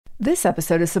This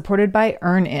episode is supported by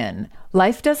EarnIn.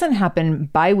 Life doesn't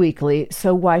happen bi-weekly,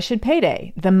 so why should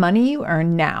payday? The money you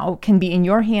earn now can be in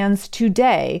your hands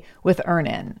today with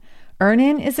EarnIn.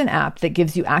 EarnIn is an app that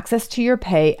gives you access to your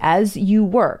pay as you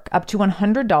work, up to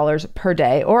 $100 per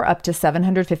day or up to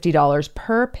 $750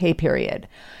 per pay period.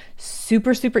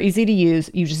 Super easy to use.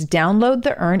 You just download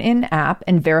the EarnIn app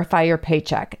and verify your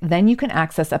paycheck. Then you can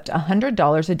access up to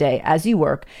 $100 a day as you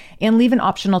work and leave an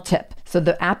optional tip. So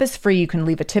the app is free. You can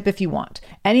leave a tip if you want.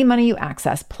 Any money you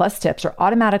access plus tips are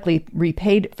automatically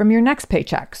repaid from your next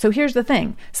paycheck. So here's the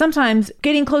thing. Sometimes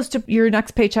getting close to your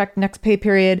next paycheck, next pay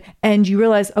period, and you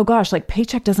realize, oh gosh, like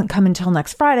paycheck doesn't come until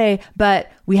next Friday, but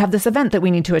we have this event that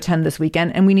we need to attend this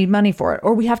weekend and we need money for it.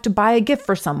 Or we have to buy a gift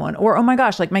for someone. Or, oh my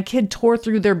gosh, like my kid tore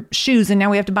through their shoes and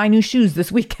now we have to buy new shoes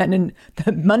this weekend and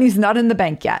the money's not in the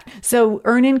bank yet. So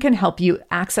EarnIn can help you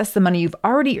access the money you've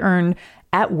already earned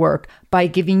at work by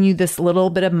giving you this little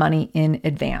bit of money in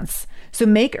advance. So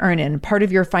make EarnIn part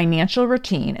of your financial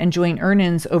routine and join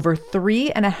EarnIn's over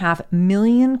 3.5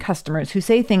 million customers who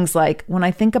say things like, when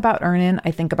I think about EarnIn,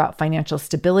 I think about financial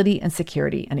stability and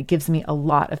security, and it gives me a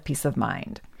lot of peace of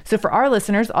mind. So for our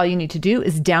listeners, all you need to do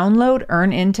is download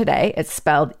EarnIn today. It's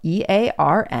spelled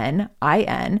EarnIn,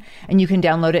 and you can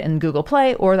download it in Google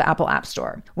Play or the Apple App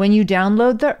Store. When you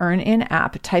download the EarnIn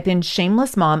app, type in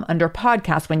Shameless Mom under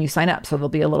podcast when you sign up. So there'll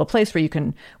be a little place where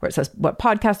it says, what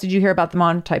podcast did you hear about them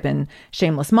on? Type in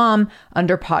Shameless Mom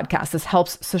under podcast. This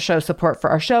helps to show support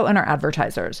for our show and our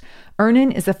advertisers.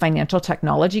 EarnIn is a financial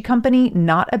technology company,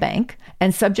 not a bank,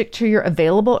 and subject to your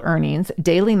available earnings,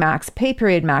 daily max, pay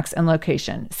period max, and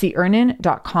location. See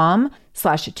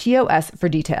earnin.com/TOS for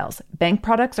details. Bank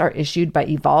products are issued by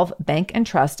Evolve Bank and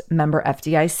Trust, member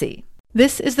FDIC.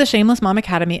 This is the Shameless Mom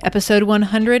Academy, episode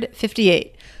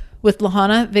 158, with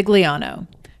Lahana Vigliano.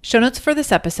 Show notes for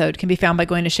this episode can be found by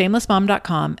going to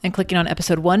shamelessmom.com and clicking on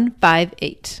episode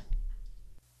 158.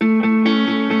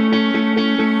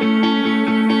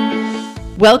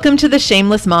 Welcome to the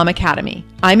Shameless Mom Academy.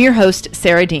 I'm your host,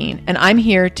 Sarah Dean, and I'm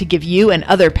here to give you and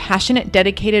other passionate,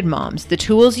 dedicated moms the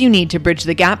tools you need to bridge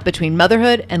the gap between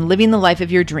motherhood and living the life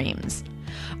of your dreams.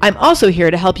 I'm also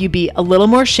here to help you be a little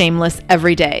more shameless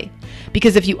every day.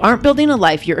 Because if you aren't building a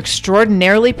life you're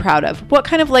extraordinarily proud of, what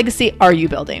kind of legacy are you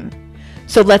building?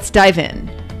 So let's dive in.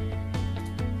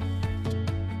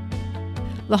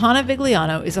 Lahana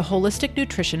Vigliano is a holistic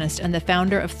nutritionist and the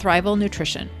founder of Thrival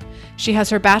Nutrition. She has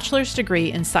her bachelor's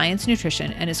degree in science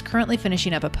nutrition and is currently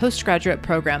finishing up a postgraduate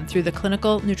program through the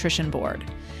Clinical Nutrition Board.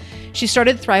 She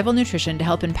started Thrival Nutrition to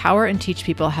help empower and teach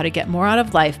people how to get more out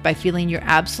of life by feeling your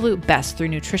absolute best through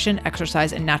nutrition,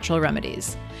 exercise, and natural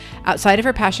remedies. Outside of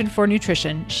her passion for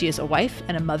nutrition, she is a wife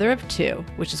and a mother of two,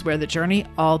 which is where the journey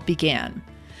all began.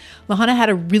 Lahana had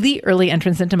a really early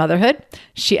entrance into motherhood.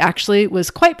 She actually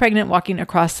was quite pregnant walking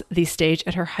across the stage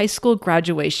at her high school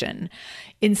graduation.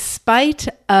 In spite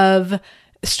of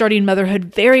starting motherhood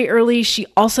very early, she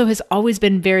also has always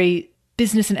been very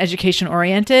business and education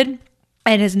oriented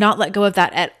and has not let go of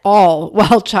that at all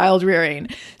while child rearing.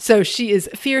 So she is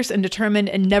fierce and determined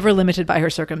and never limited by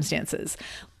her circumstances.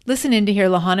 Listen in to hear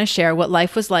Lahana share what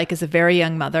life was like as a very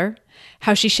young mother,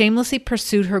 how she shamelessly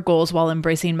pursued her goals while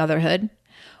embracing motherhood,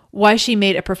 why she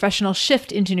made a professional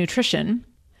shift into nutrition,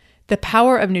 the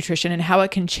power of nutrition and how it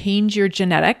can change your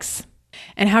genetics,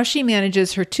 and how she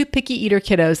manages her two picky eater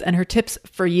kiddos and her tips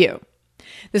for you.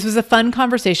 This was a fun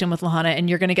conversation with Lahana, and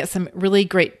you're going to get some really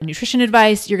great nutrition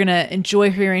advice. You're going to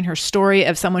enjoy hearing her story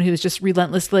of someone who's just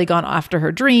relentlessly gone after her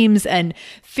dreams and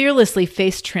fearlessly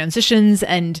faced transitions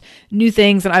and new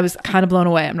things. And I was kind of blown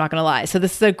away. I'm not going to lie. So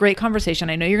this is a great conversation.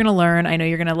 I know you're going to learn. I know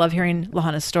you're going to love hearing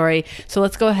Lahana's story. So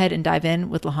let's go ahead and dive in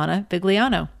with Lahana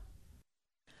Vigliano.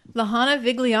 Lahana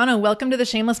Vigliano, welcome to the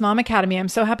Shameless Mom Academy. I'm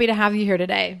so happy to have you here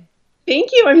today.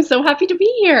 Thank you. I'm so happy to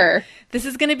be here. This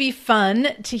is going to be fun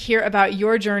to hear about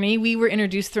your journey. We were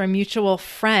introduced through a mutual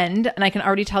friend, and I can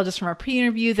already tell just from our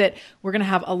pre-interview that we're going to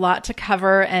have a lot to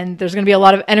cover, and there's going to be a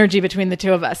lot of energy between the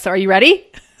two of us. So are you ready?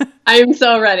 I'm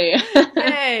so ready.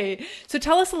 Yay. So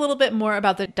tell us a little bit more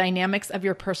about the dynamics of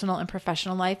your personal and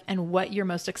professional life and what you're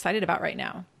most excited about right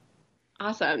now.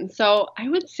 Awesome. So I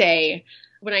would say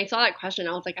when I saw that question,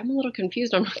 I was like, I'm a little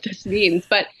confused on what this means.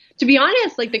 But to be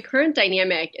honest, like the current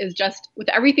dynamic is just with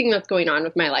everything that's going on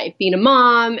with my life, being a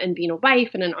mom and being a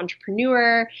wife and an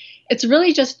entrepreneur, it's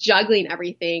really just juggling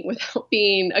everything without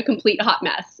being a complete hot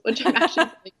mess, which I'm actually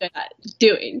really good at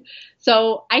doing.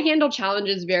 So I handle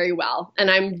challenges very well,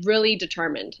 and I'm really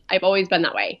determined. I've always been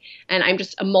that way. And I'm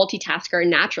just a multitasker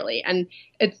naturally. And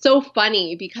it's so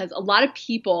funny because a lot of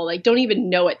people like don't even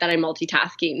know it that I'm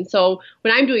multitasking. So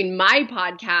when I'm doing my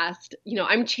podcast,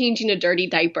 I'm changing a dirty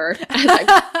diaper as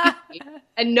I'm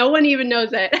and no one even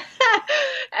knows it.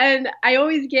 And I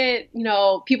always get,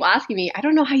 people asking me, I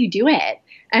don't know how you do it.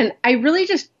 And I really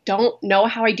just don't know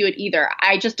how I do it either.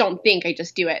 I just don't think, I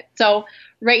just do it. So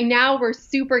right now we're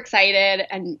super excited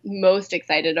and most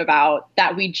excited about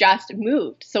that we just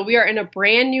moved. So we are in a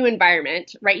brand new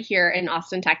environment right here in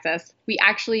Austin, Texas. We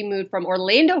actually moved from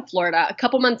Orlando, Florida a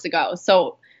couple months ago.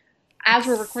 So as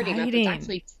we're recording this, it's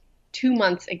actually 2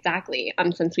 months exactly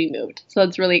since we moved. So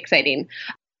it's really exciting.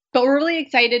 But we're really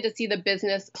excited to see the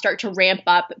business start to ramp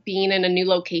up, being in a new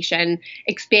location,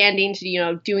 expanding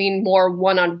to, doing more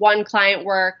one-on-one client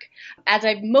work, as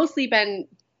I've mostly been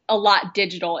a lot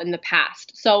digital in the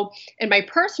past. So in my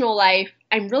personal life,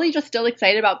 I'm really just still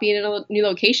excited about being in a new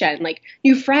location, like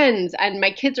new friends, and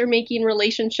my kids are making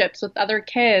relationships with other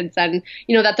kids, and,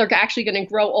 that they're actually going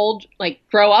to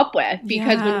grow up with,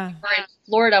 because when we were in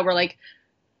Florida, we're like,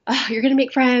 oh, you're going to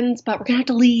make friends, but we're going to have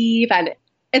to leave. And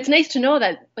it's nice to know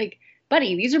that, like,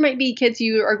 buddy, these might be kids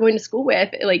you are going to school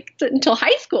with, like, until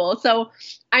high school. So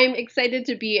I'm excited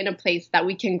to be in a place that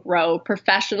we can grow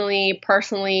professionally,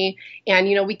 personally. And,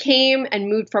 we came and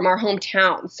moved from our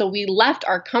hometown. So we left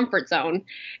our comfort zone.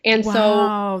 And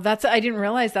I didn't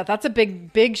realize that. That's a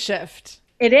big, big shift.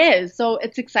 It is. So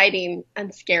it's exciting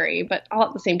and scary, but all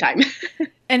at the same time.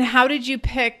 And how did you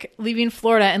pick leaving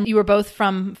Florida? And you were both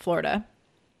from Florida.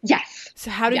 Yes.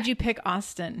 So how did you pick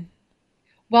Austin?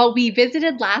 Well, we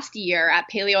visited last year at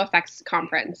Paleo Effects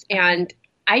conference, and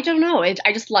I don't know,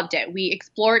 I just loved it. We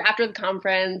explored after the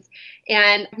conference,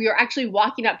 and we were actually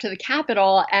walking up to the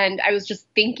Capitol, and I was just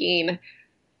thinking,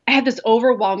 I had this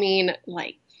overwhelming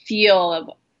feel of,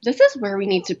 this is where we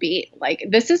need to be. Like,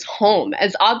 this is home.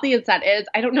 As oddly as that is,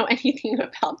 I don't know anything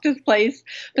about this place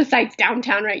besides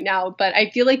downtown right now, but I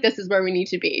feel like this is where we need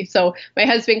to be. So my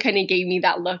husband kind of gave me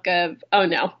that look of, oh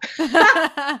no.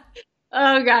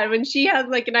 Oh God, when she has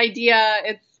an idea,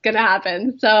 it's going to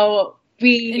happen. So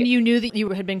And you knew that you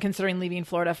had been considering leaving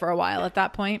Florida for a while at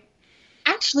that point?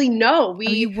 Actually, no.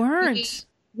 You weren't. We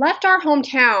left our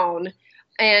hometown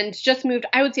and just moved,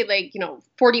 I would say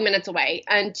 40 minutes away,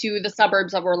 and to the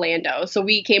suburbs of Orlando. So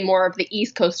we came more of the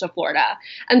east coast of Florida.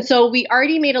 And so we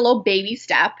already made a little baby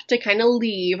step to kind of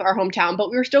leave our hometown, but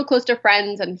we were still close to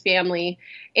friends and family.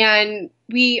 And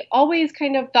we always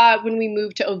kind of thought when we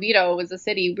moved to Oviedo, was a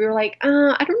city, we were like, I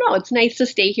don't know, it's nice to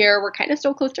stay here. We're kind of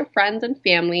still close to friends and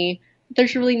family.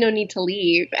 There's really no need to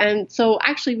leave. And so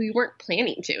actually we weren't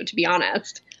planning to be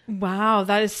honest. Wow,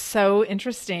 that is so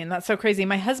interesting. That's so crazy.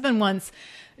 My husband once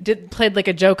played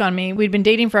a joke on me. We'd been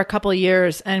dating for a couple of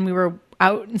years, and we were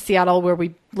out in Seattle where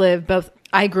we live.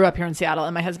 I grew up here in Seattle,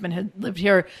 and my husband had lived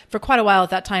here for quite a while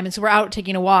at that time. And so we're out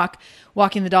taking a walk,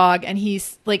 walking the dog, and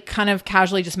he's kind of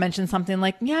casually just mentioned something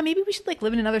like, yeah, maybe we should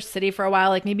live in another city for a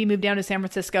while, maybe move down to San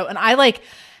Francisco. And I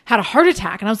had a heart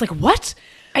attack, and I was like, what?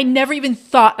 I never even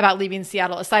thought about leaving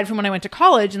Seattle, aside from when I went to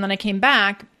college, and then I came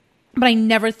back. But I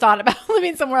never thought about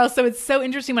living somewhere else. So it's so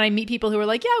interesting when I meet people who are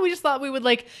like, yeah, we just thought we would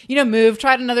move,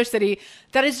 try out another city.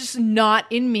 That is just not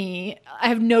in me. I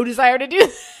have no desire to do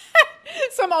that.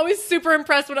 So I'm always super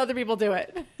impressed when other people do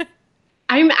it.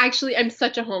 I'm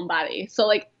such a homebody. So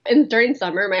during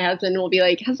summer, my husband will be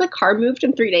like, has the car moved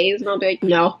in 3 days? And I'll be like,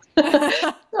 no.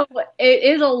 So it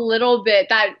is a little bit,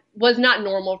 that was not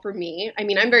normal for me. I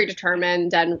mean, I'm very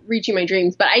determined and reaching my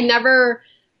dreams, but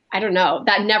I don't know,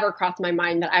 that never crossed my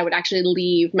mind that I would actually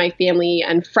leave my family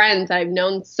and friends that I've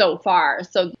known so far.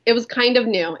 So it was kind of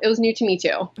new. It was new to me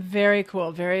too. Very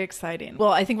cool. Very exciting.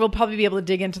 Well, I think we'll probably be able to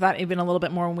dig into that even a little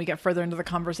bit more when we get further into the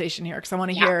conversation here, because I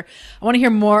want to hear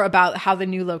more about how the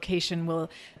new location will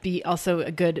be also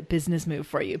a good business move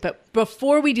for you. But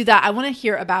before we do that, I want to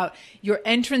hear about your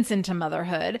entrance into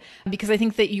motherhood, because I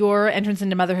think that your entrance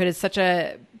into motherhood is such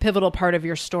a pivotal part of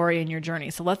your story and your journey.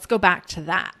 So let's go back to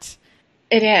that.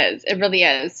 It is. It really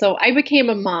is. So I became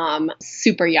a mom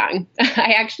super young.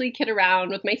 I actually kid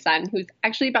around with my son, who's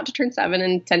actually about to turn 7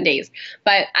 in 10 days.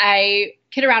 But I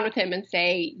kid around with him and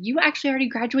say, you actually already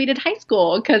graduated high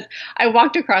school, because I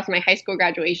walked across my high school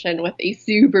graduation with a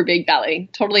super big belly,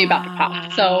 totally about to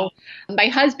pop. So my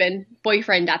husband,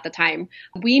 boyfriend at the time,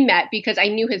 we met because I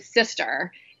knew his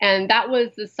sister. And that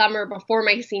was the summer before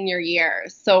my senior year.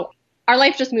 So our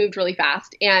life just moved really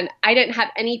fast, and I didn't have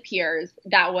any peers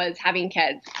that was having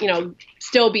kids,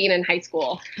 still being in high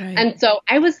school. Right. And so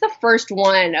I was the first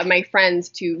one of my friends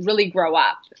to really grow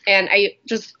up, and I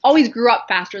just always grew up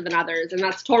faster than others, and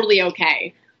that's totally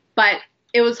okay. But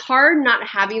it was hard not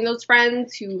having those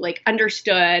friends who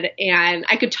understood and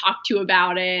I could talk to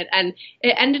about it. And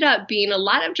it ended up being a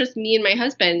lot of just me and my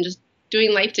husband just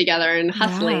doing life together and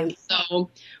hustling. Yeah. So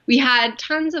we had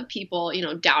tons of people,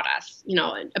 doubt us,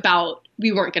 about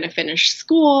we weren't going to finish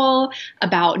school,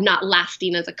 about not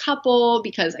lasting as a couple,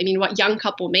 because what young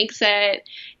couple makes it?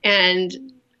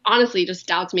 And honestly, just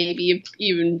doubts maybe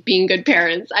even being good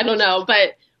parents. I don't know.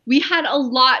 But we had a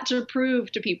lot to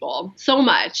prove to people, so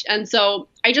much. And so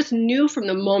I just knew from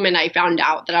the moment I found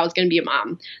out that I was going to be a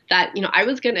mom that, I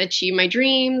was going to achieve my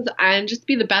dreams and just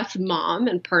be the best mom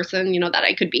and person, that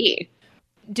I could be.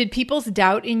 Did people's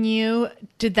doubt in you,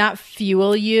 did that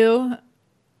fuel you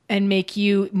and make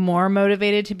you more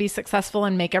motivated to be successful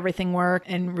and make everything work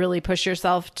and really push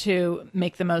yourself to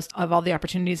make the most of all the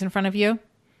opportunities in front of you?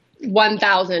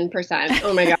 1000%.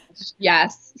 Oh my gosh.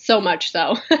 Yes. So much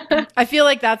so. I feel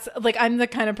like that's like, I'm the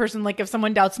kind of person, like if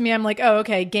someone doubts me, I'm like, oh,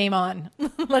 okay, game on.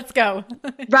 Let's go.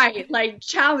 Right. Like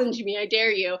challenge me. I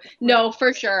dare you. No,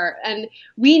 for sure. And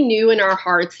we knew in our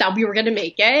hearts that we were going to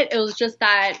make it. It was just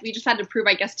that we just had to prove,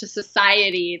 I guess, to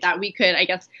society that we could, I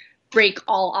guess, break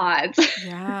all odds.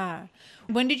 Yeah.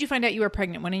 When did you find out you were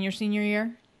pregnant? When in your senior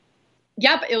year?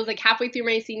 Yep, it was like halfway through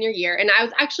my senior year, and I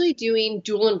was actually doing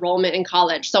dual enrollment in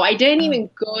college. So I didn't even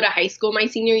go to high school my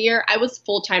senior year. I was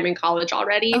full-time in college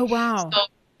already. Oh, wow. So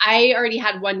I already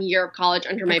had 1 year of college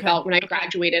under my belt when I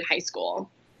graduated high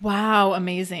school. Like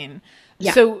amazing.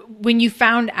 Yeah. So when you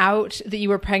found out that you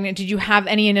were pregnant, did you have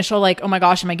any initial like, oh my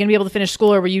gosh, am I going to be able to finish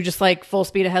school? Or were you just like full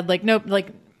speed ahead? Like, nope, like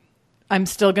I'm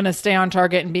still going to stay on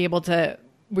target and be able to,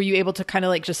 were you able to kind of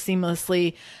like just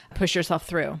seamlessly push yourself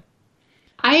through?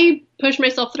 I pushed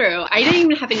myself through. I didn't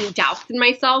even have any doubts in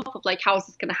myself of like, how is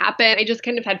this going to happen? I just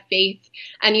kind of had faith.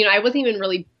 And, I wasn't even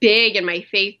really big in my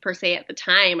faith per se at the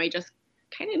time. I just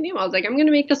kind of knew. I was like, I'm going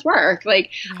to make this work.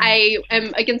 Like I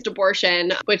am against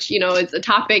abortion, which, is a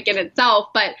topic in itself,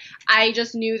 but I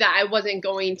just knew that I wasn't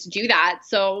going to do that.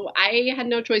 So I had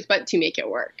no choice but to make it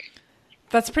work.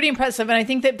 That's pretty impressive. And I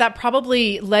think that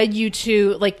probably led you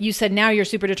to, like you said, now you're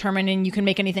super determined and you can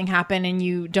make anything happen and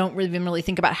you don't even really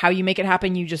think about how you make it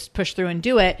happen. You just push through and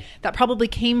do it. That probably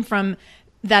came from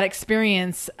that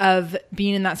experience of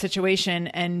being in that situation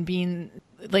and being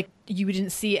like, you didn't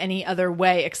see any other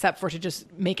way except for to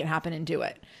just make it happen and do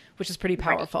it, which is pretty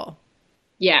powerful. Right.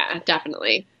 Yeah,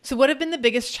 definitely. So what have been the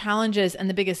biggest challenges and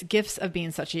the biggest gifts of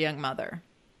being such a young mother?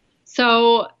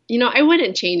 So, I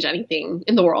wouldn't change anything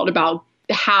in the world about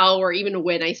how or even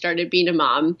when I started being a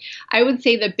mom. I would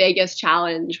say the biggest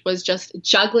challenge was just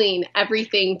juggling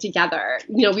everything together.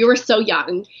 We were so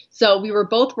young, so we were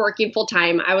both working full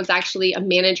time. I was actually a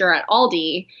manager at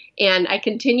Aldi, and I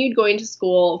continued going to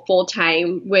school full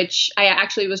time, which I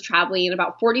actually was traveling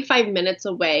about 45 minutes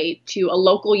away to a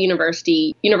local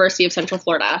university, University of Central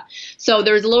Florida. So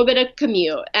there was a little bit of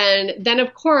commute. And then,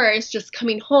 of course, just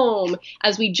coming home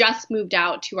as we just moved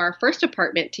out to our first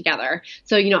apartment together.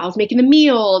 So, I was making the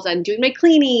meals and doing my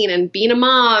cleaning and being a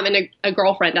mom and a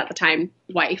girlfriend at the time,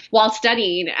 wife, while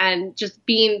studying and just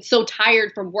being so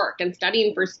tired from work and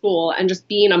studying for school and just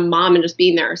being a mom and just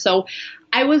being there. So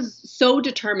I was so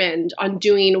determined on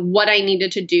doing what I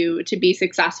needed to do to be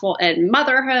successful in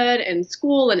motherhood and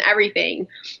school and everything.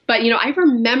 But, I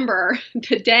remember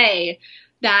the day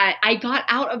that I got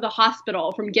out of the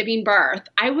hospital from giving birth.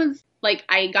 I was like,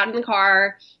 I got in the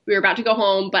car, we were about to go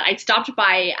home, but I stopped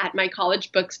by at my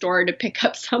college bookstore to pick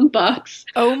up some books.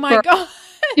 Oh my God.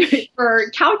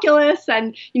 For calculus,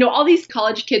 and all these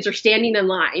college kids are standing in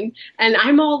line and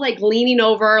I'm all like leaning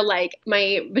over, like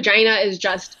my vagina is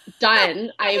just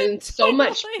done. I'm in so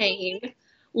much pain.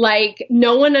 Like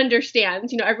no one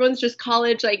understands, everyone's just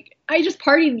college. Like I just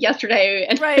partied yesterday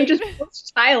and I'm just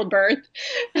post childbirth.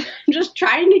 I'm just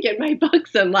trying to get my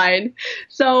books in line.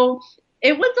 So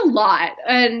it was a lot.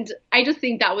 And I just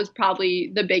think that was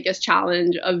probably the biggest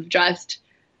challenge of just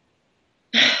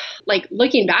like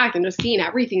looking back and just seeing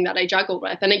everything that I juggled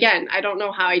with. And again, I don't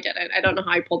know how I did it. I don't know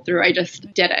how I pulled through. I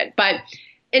just did it. But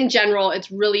in general,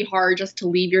 it's really hard just to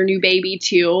leave your new baby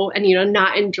too and,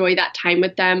 not enjoy that time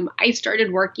with them. I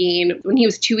started working when he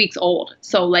was 2 weeks old.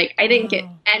 So like I didn't get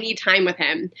any time with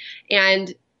him.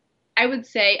 And I would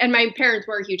say, and my parents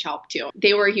were a huge help too.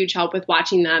 They were a huge help with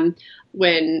watching them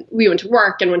when we went to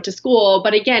work and went to school.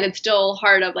 But again, it's still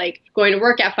hard of like going to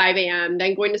work at 5 a.m.,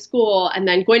 then going to school and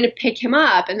then going to pick him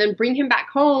up and then bring him back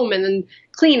home and then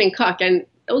clean and cook. And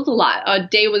it was a lot. A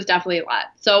day was definitely a lot.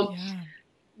 So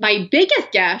my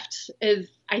biggest gift is,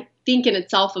 I think, in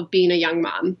itself of being a young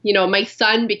mom. My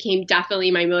son became definitely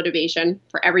my motivation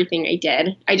for everything I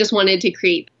did. I just wanted to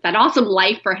create that awesome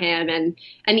life for him. And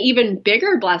an even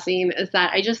bigger blessing is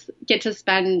that I just get to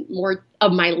spend more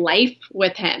of my life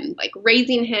with him, like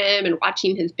raising him and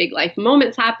watching his big life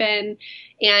moments happen.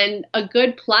 And a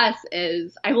good plus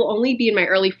is I will only be in my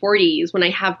early 40s when I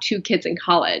have 2 kids in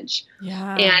college.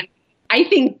 Yeah. And I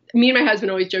think me and my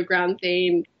husband always joke around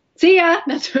saying, see ya,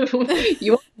 that's what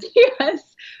you won't see us,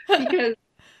 because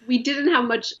we didn't have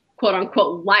much quote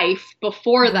unquote life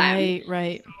before them.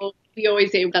 Right. So we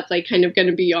always say that's like kind of going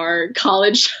to be our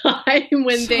college time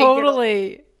when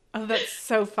Totally. Oh, that's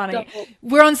so funny. So,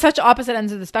 we're on such opposite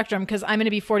ends of the spectrum because I'm going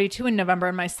to be 42 in November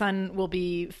and my son will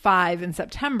be 5 in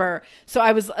September. So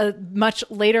I was a much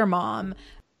later mom.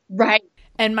 Right.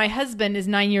 And my husband is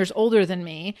 9 years older than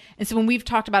me. And so when we've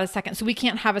talked about a second, so we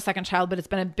can't have a second child, but it's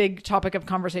been a big topic of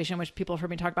conversation, which people have heard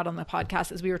me talk about on the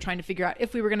podcast, as we were trying to figure out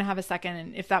if we were going to have a second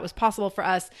and if that was possible for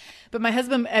us. But my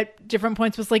husband at different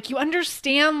points was like, you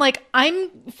understand, like I'm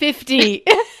 50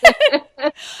 and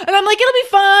I'm like, it'll be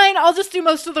fine. I'll just do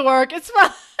most of the work. It's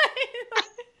fine.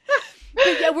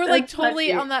 But yeah, we're like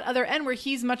totally on that other end where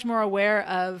he's much more aware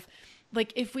of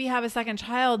like, if we have a second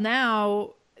child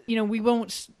now, you know, we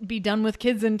won't be done with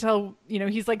kids until, you know,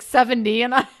 he's like 70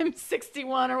 and I'm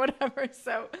 61 or whatever.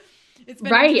 So it's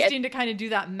been interesting to kind of do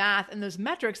that math and those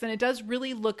metrics. And it does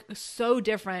really look so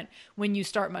different when you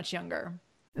start much younger.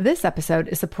 This episode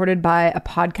is supported by a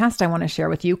podcast I want to share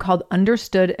with you called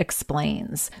Understood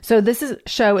Explains. So this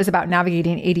show is about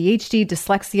navigating ADHD,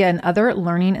 dyslexia, and other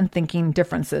learning and thinking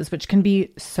differences, which can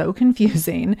be so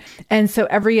confusing. And so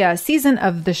every season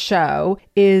of the show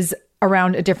is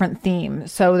around a different theme.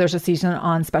 So there's a season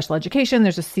on special education,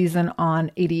 there's a season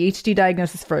on ADHD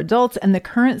diagnosis for adults, and the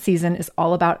current season is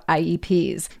all about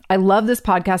IEPs. I love this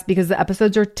podcast because the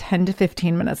episodes are 10 to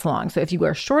 15 minutes long. So if you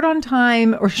are short on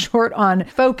time or short on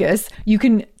focus, you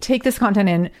can take this content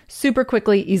in super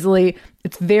quickly, easily.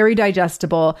 It's very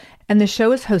digestible. And the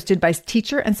show is hosted by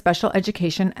teacher and special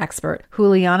education expert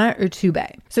Juliana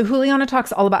Urtube. So Juliana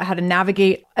talks all about how to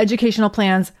navigate educational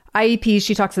plans, IEPs.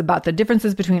 She talks about the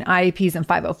differences between IEPs and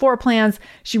 504 plans.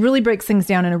 She really breaks things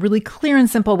down in a really clear and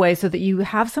simple way so that you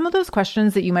have some of those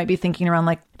questions that you might be thinking around,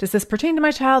 like, does this pertain to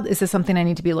my child? Is this something I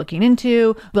need to be looking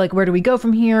into? Like, where do we go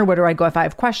from here? Where do I go if I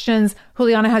have questions?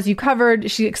 Juliana has you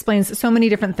covered. She explains so many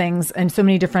different things and so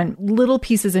many different little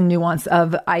pieces and nuance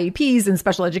of IEPs and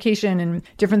special education and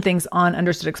different things on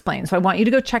Understood Explains. So I want you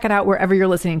to go check it out wherever you're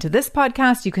listening to this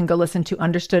podcast. You can go listen to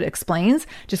Understood Explains.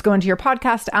 Just go into your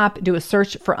podcast app, do a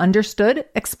search for Understood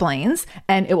Explains,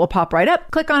 and it will pop right up.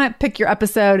 Click on it, pick your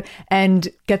episode, and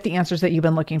get the answers that you've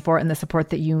been looking for and the support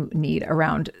that you need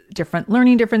around different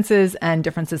learning differences and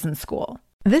differences in school.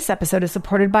 This episode is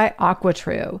supported by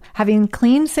AquaTrue. Having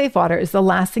clean, safe water is the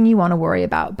last thing you want to worry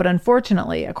about. But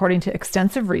unfortunately, according to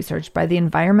extensive research by the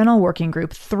Environmental Working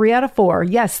Group, 3 out of 4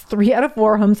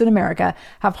 homes in America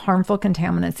have harmful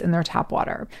contaminants in their tap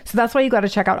water. So that's why you got to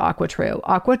check out AquaTrue.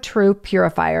 AquaTrue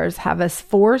purifiers have a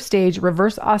 4-stage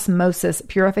reverse osmosis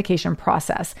purification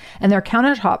process. And their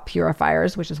countertop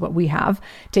purifiers, which is what we have,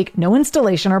 take no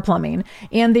installation or plumbing,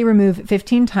 and they remove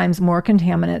 15 times more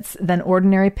contaminants than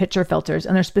ordinary pitcher filters.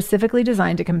 And they're specifically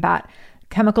designed to combat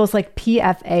chemicals like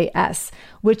PFAS,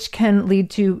 which can lead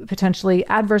to potentially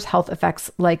adverse health effects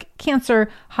like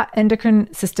cancer,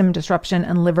 endocrine system disruption,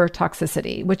 and liver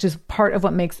toxicity, which is part of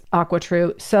what makes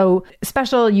AquaTrue so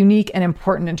special, unique, and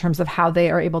important in terms of how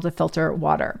they are able to filter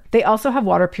water. They also have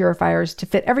water purifiers to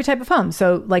fit every type of home.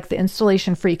 So like the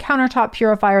installation-free countertop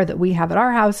purifier that we have at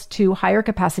our house to higher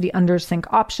capacity under sink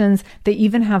options. They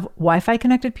even have Wi-Fi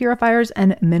connected purifiers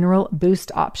and mineral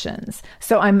boost options.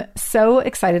 So I'm so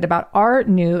excited about our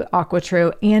new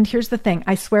AquaTrue. And here's the thing.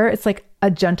 I swear it's like a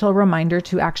gentle reminder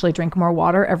to actually drink more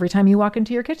water every time you walk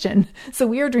into your kitchen. So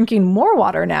we are drinking more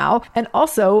water now and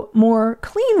also more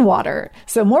clean water.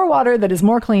 So more water that is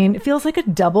more clean. It feels like a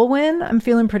double win. I'm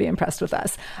feeling pretty impressed with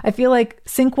us. I feel like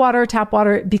sink water, tap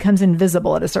water becomes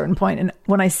invisible at a certain point. And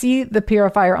when I see the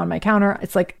purifier on my counter,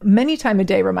 it's like many times a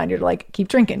day reminder to like, keep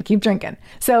drinking, keep drinking.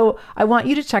 So I want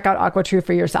you to check out AquaTrue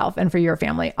for yourself and for your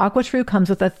family. AquaTrue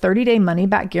comes with a 30-day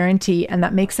money-back guarantee, and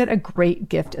that makes it a great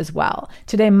gift as well.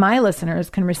 Today, my listeners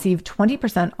can receive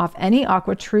 20% off any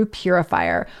AquaTrue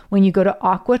purifier when you go to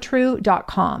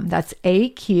aquatrue.com. That's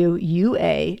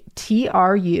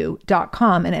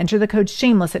AQUATRU.com and enter the code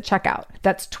shameless at checkout.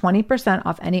 That's 20%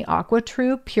 off any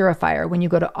AquaTrue purifier when you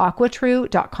go to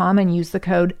aquatrue.com and use the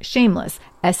code shameless,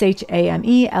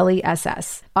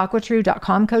 SHAMELESS.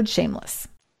 Aquatrue.com, code shameless.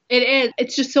 It is.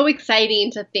 It's just so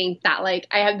exciting to think that like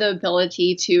I have the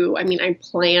ability to, I mean, I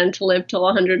plan to live till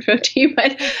 150,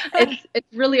 but it's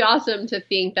really awesome to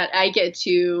think that I get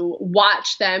to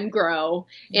watch them grow.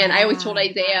 And I always told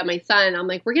Isaiah, my son, I'm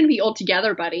like, we're going to be old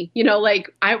together, buddy. You know,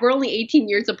 like we're only 18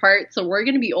 years apart, so we're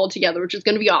going to be old together, which is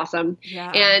going to be awesome.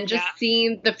 And just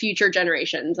seeing the future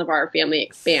generations of our family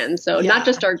expand. So not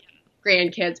just our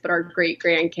grandkids, but our great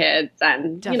grandkids.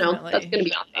 And, Definitely. that's going to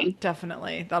be awesome.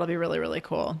 Definitely. That'll be really, really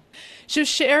cool. So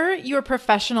share your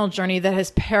professional journey that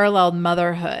has paralleled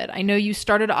motherhood. I know you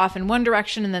started off in one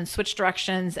direction and then switched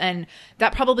directions, and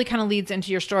that probably kind of leads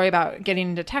into your story about getting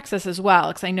into Texas as well,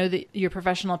 because I know that your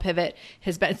professional pivot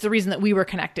has been, it's the reason that we were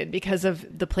connected because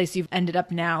of the place you've ended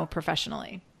up now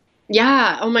professionally.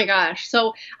 Yeah. Oh my gosh.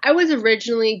 So I was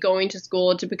originally going to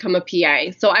school to become a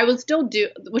PA. So I was still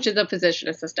which is a physician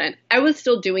assistant. I was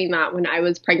still doing that when I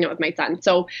was pregnant with my son.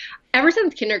 So ever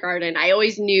since kindergarten, I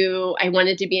always knew I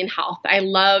wanted to be in health. I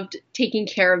loved taking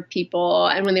care of people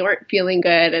and when they weren't feeling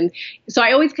good. And so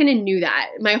I always kind of knew that.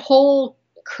 My whole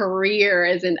career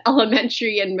as in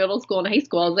elementary and middle school and high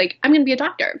school, I was like, I'm going to be a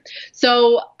doctor.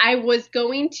 So I was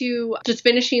going to just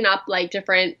finishing up like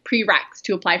different prereqs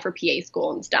to apply for PA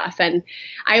school and stuff. And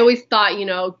I always thought,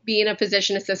 being a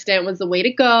physician assistant was the way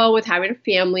to go with having a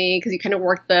family because you kind of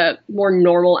work the more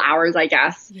normal hours, I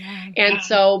guess. Yeah. And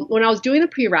so when I was doing the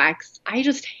prereqs, I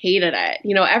just hated it.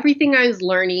 Everything I was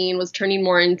learning was turning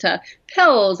more into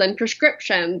pills and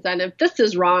prescriptions. And if this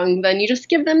is wrong, then you just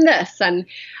give them this. And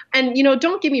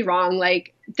don't get me wrong,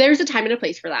 like there's a time and a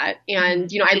place for that. And,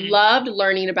 I loved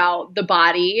learning about the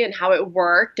body and how it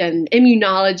worked and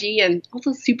immunology and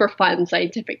also super fun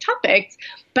scientific topics.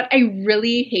 But I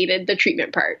really hated the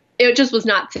treatment part. It just was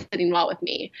not sitting well with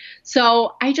me.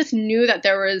 So I just knew that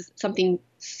there was something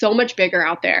so much bigger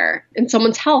out there in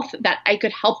someone's health that I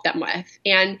could help them with.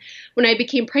 And when I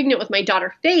became pregnant with my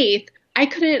daughter, Faith, I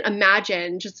couldn't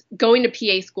imagine just going to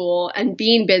PA school and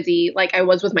being busy like I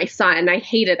was with my son. I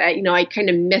hated it. I kind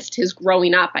of missed his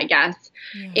growing up, I guess.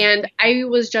 Yeah. And I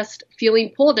was just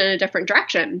feeling pulled in a different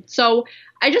direction. So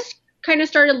I just kind of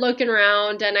started looking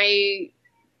around and I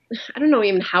don't know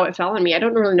even how it fell on me. I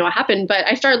don't really know what happened, but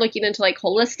I started looking into like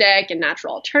holistic and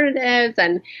natural alternatives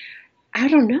and I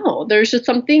don't know. There's just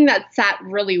something that sat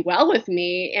really well with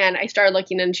me. And I started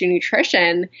looking into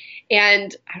nutrition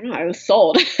and I don't know, I was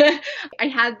sold. I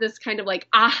had this kind of like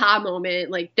aha moment,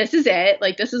 like this is it,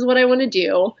 like this is what I want to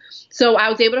do. So I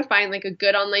was able to find like a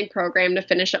good online program to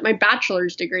finish up my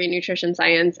bachelor's degree in nutrition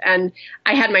science. And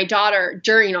I had my daughter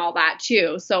during all that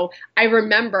too. So I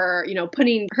remember,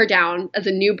 putting her down as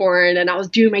a newborn and I was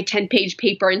doing my 10-page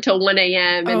paper until 1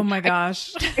 a.m. Oh my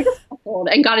gosh. I just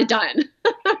and got it done.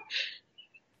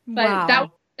 But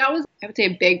wow. that was, I would say,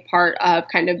 a big part of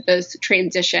kind of this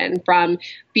transition from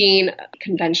being a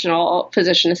conventional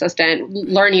physician assistant,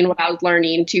 learning what I was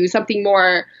learning, to something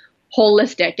more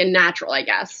holistic and natural, I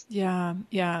guess. Yeah.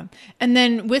 Yeah. And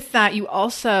then with that, you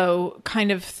also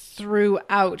kind of threw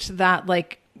out that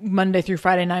like Monday through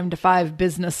Friday, 9 to 5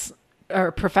 business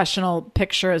or professional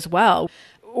picture as well.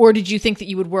 Or did you think that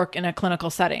you would work in a clinical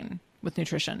setting with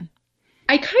nutrition?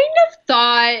 I kind of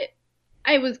thought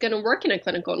I was going to work in a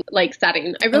clinical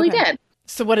setting. I really did.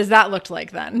 So what does that look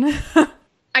like then?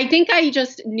 I think I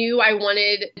just knew I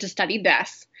wanted to study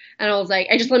this. And I was like,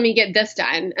 let me get this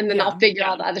done and then I'll figure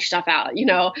all the other stuff out.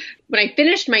 When I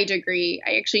finished my degree,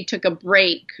 I actually took a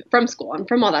break from school and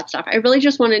from all that stuff. I really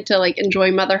just wanted to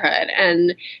enjoy motherhood.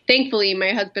 And thankfully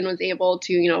my husband was able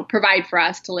to, provide for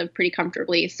us to live pretty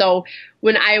comfortably. So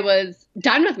when I was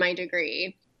done with my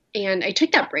degree and I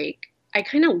took that break, I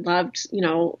kind of loved,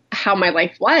 how my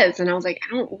life was. And I was like,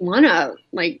 I don't want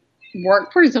to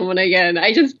work for someone again.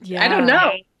 I don't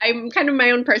know. I'm kind of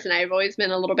my own person. I've always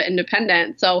been a little bit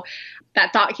independent. So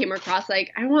that thought came across I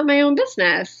want my own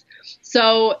business.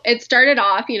 So it started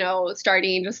off,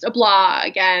 starting just a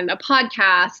blog and a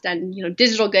podcast and,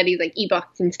 digital goodies like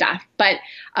ebooks and stuff. But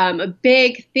a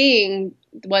big thing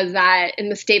was that in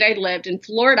the state I lived in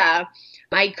Florida,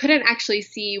 I couldn't actually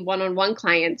see one-on-one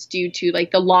clients due to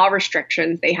the law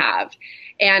restrictions they have.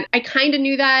 And I kind of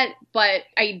knew that, but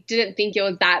I didn't think it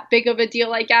was that big of a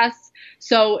deal, I guess.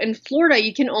 So in Florida,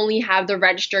 you can only have the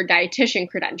registered dietitian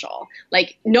credential.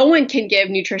 No one can give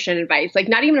nutrition advice,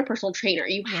 not even a personal trainer.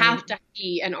 You have to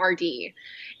be an RD.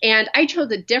 And I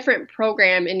chose a different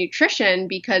program in nutrition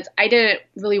because I didn't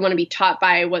really want to be taught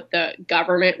by what the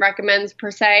government recommends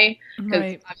per se.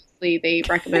 Because obviously they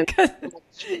recommend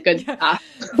good stuff.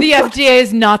 The FDA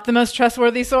is not the most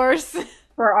trustworthy source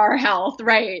for our health,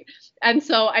 right? And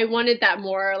so I wanted that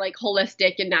more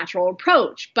holistic and natural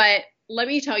approach. But let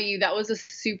me tell you, that was a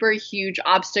super huge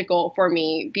obstacle for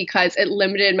me because it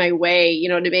limited my way,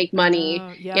 to make money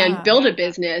and build a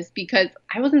business because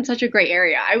I was in such a gray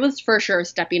area. I was for sure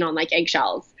stepping on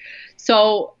eggshells.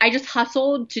 So I just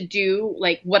hustled to do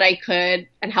what I could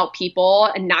and help people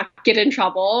and not get in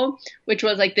trouble, which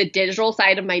was the digital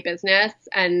side of my business.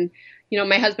 And,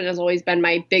 my husband has always been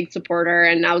my big supporter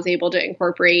and I was able to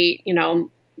incorporate,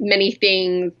 many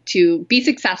things to be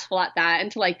successful at that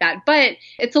and to like that. But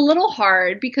it's a little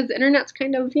hard because the internet's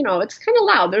kind of, it's kind of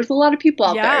loud. There's a lot of people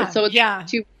out there. So it's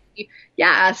to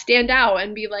stand out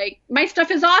and be like, my stuff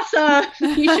is awesome.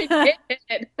 You should get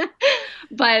it.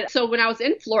 But so when I was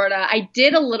in Florida, I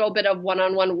did a little bit of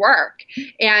one-on-one work,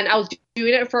 and I was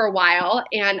doing it for a while.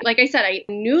 And like I said, I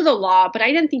knew the law, but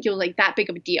I didn't think it was like that big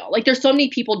of a deal. Like there's so many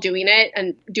people doing it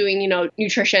and doing,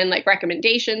 nutrition, like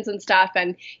recommendations and stuff.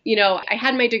 And, I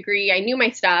had my degree, I knew my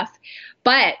stuff,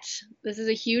 but this is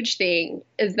a huge thing,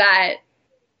 is that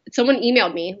someone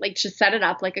emailed me, like to set it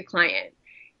up like a client.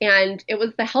 And it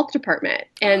was the health department,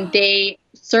 and they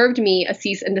served me a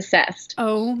cease and desist.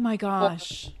 Oh my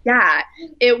gosh. Yeah,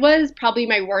 it was probably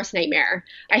my worst nightmare.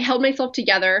 I held myself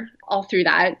together all through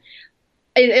that.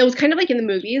 It was kind of like in the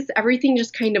movies. Everything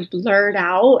just kind of blurred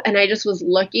out, and I just was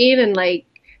looking and like,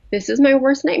 this is my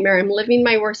worst nightmare. I'm living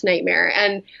my worst nightmare.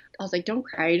 And I was like, don't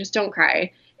cry, just don't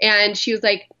cry. And she was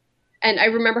like, and I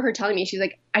remember her telling me, she's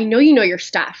like, I know you know your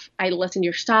stuff. I listened to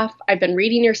your stuff. I've been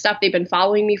reading your stuff. They've been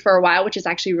following me for a while, which is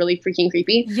actually really freaking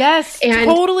creepy. Yes, and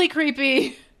totally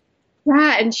creepy.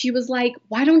 Yeah. And she was like,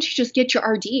 why don't you just get your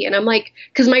RD? And I'm like,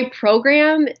 because my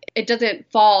program, it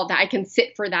doesn't fall that I can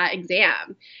sit for that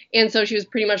exam. And so she was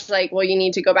pretty much like, well, you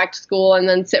need to go back to school and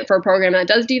then sit for a program that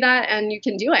does do that, and you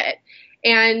can do it.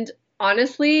 And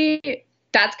honestly,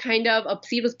 that's kind of a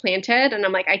seed was planted, and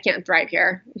I'm like, I can't thrive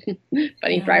here.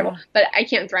 Funny Thrival, but I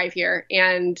can't thrive here.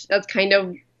 And that's kind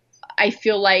of, I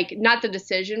feel like not the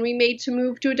decision we made to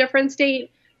move to a different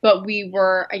state, but we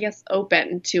were, I guess,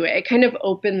 open to it. It kind of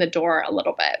opened the door a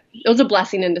little bit. It was a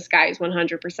blessing in disguise,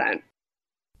 100%.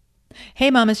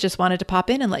 Hey mamas, just wanted to pop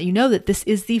in and let you know that this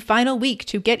is the final week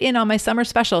to get in on my summer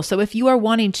special. So if you are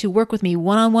wanting to work with me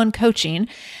one-on-one coaching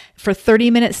for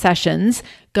 30-minute sessions,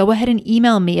 go ahead and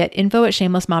email me at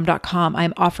info@shamelessmom.com.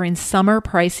 I'm offering summer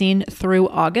pricing through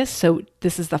August. So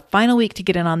this is the final week to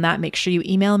get in on that. Make sure you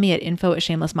email me at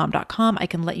info@shamelessmom.com. I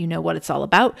can let you know what it's all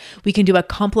about. We can do a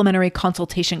complimentary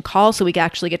consultation call so we can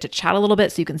actually get to chat a little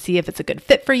bit so you can see if it's a good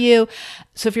fit for you.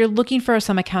 So if you're looking for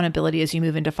some accountability as you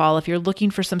move into fall, if you're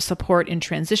looking for some support in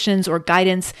transitions or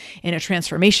guidance in a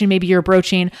transformation maybe you're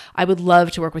broaching, I would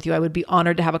love to work with you. I would be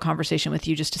honored to have a conversation with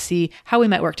you just to see how we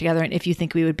might work together and if you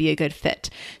think we would be a good fit.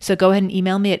 So go ahead and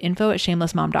email me at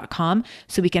info@shamelessmom.com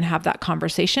so we can have that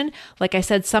conversation. Like I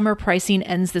said, summer pricing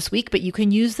ends this week, but you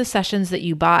can use the sessions that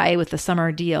you buy with the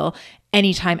summer deal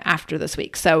anytime after this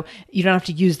week. So you don't have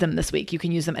to use them this week. You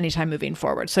can use them anytime moving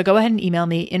forward. So go ahead and email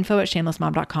me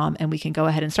info@shamelessmom.com and we can go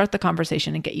ahead and start the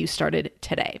conversation and get you started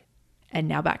today. And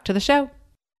now back to the show.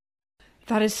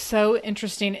 That is so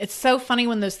interesting. It's so funny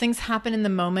when those things happen in the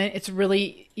moment. It's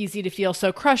really easy to feel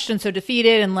so crushed and so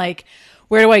defeated and like,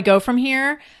 where do I go from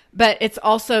here? But it's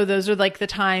also, those are like the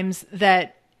times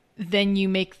that then you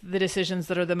make the decisions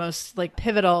that are the most like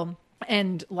pivotal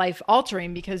and life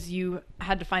altering because you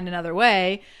had to find another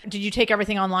way. Did you take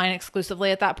everything online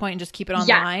exclusively at that point and just keep it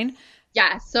online?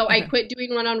 Yeah. So I quit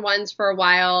doing one-on-ones for a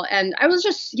while, and I was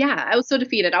just, I was so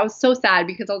defeated. I was so sad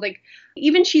because I was like,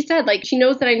 even she said, like, she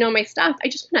knows that I know my stuff. I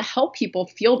just want to help people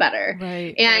feel better.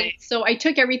 Right. And so I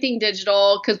took everything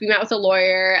digital because we met with a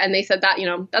lawyer and they said that,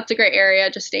 that's a great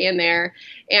area. Just stay in there.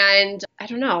 And I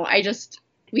don't know.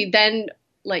 We then,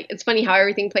 like, it's funny how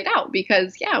everything played out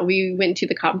because, we went to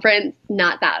the conference,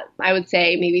 not that, I would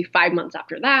say maybe 5 months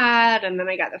after that. And then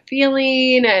I got the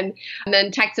feeling. And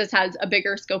then Texas has a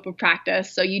bigger scope of practice.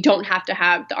 So you don't have to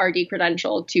have the RD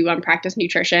credential to practice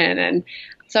nutrition. And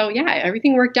so,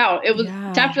 everything worked out. It was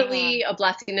definitely a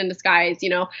blessing in disguise.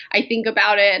 I think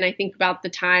about it and I think about the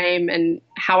time and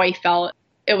how I felt.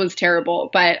 It was terrible,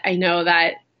 but I know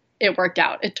that it worked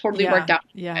out. It totally worked out.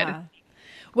 Yeah. Good.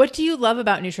 What do you love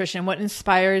about nutrition? What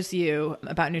inspires you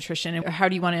about nutrition? And how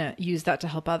do you want to use that to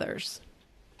help others?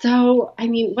 So,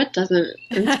 what doesn't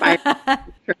inspire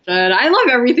nutrition? I love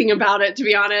everything about it, to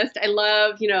be honest. I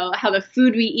love, how the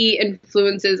food we eat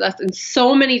influences us in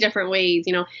so many different ways.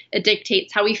 It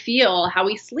dictates how we feel, how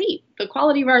we sleep, the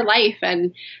quality of our life.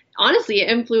 And honestly, it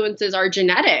influences our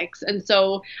genetics. And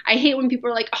so I hate when people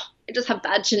are like, oh, I just have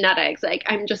bad genetics. Like,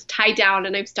 I'm just tied down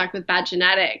and I'm stuck with bad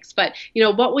genetics. But,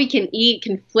 what we can eat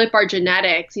can flip our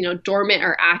genetics, dormant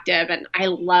or active. And I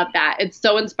love that. It's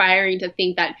so inspiring to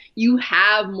think that you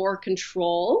have more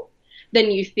control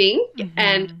than you think. Mm-hmm.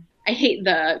 And I hate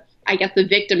the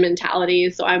victim mentality.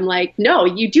 So I'm like, no,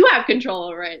 you do have control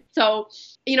over it. So,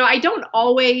 I don't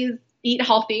always eat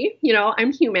healthy.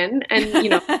 I'm human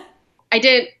and, I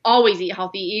didn't always eat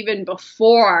healthy even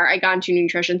before I got into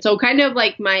nutrition. So kind of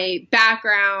like my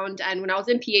background, and when I was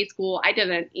in PA school, I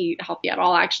didn't eat healthy at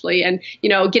all actually, and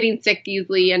getting sick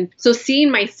easily. And so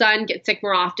seeing my son get sick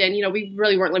more often, we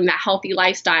really weren't living that healthy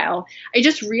lifestyle. I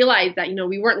just realized that,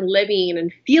 we weren't living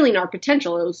and feeling our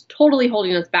potential. It was totally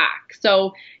holding us back.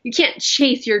 So you can't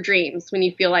chase your dreams when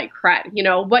you feel like crud.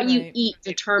 What you eat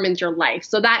determines your life.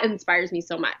 So that inspires me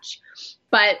so much.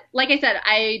 But like I said,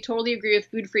 I totally agree with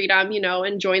food freedom,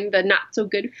 enjoying the not so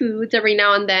good foods every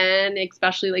now and then,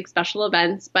 especially like special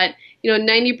events. But,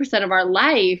 90% of our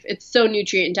life, it's so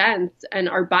nutrient dense and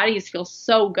our bodies feel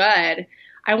so good.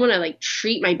 I want to like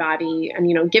treat my body and,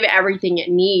 give it everything it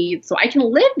needs so I can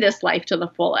live this life to the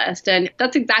fullest. And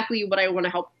that's exactly what I want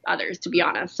to help others, to be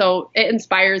honest. So it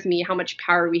inspires me how much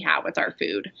power we have with our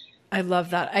food. I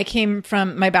love that. I came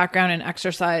from my background in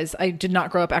exercise. I did not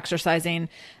grow up exercising.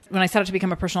 When I set out to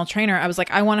become a personal trainer, I was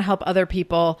like, I want to help other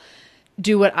people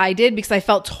do what I did because I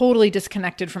felt totally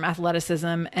disconnected from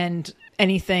athleticism and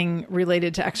anything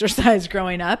related to exercise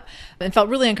growing up and felt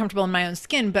really uncomfortable in my own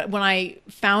skin. But when I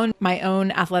found my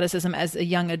own athleticism as a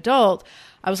young adult,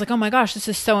 I was like, oh my gosh, this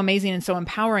is so amazing and so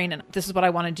empowering. And this is what I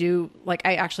want to do. Like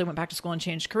I actually went back to school and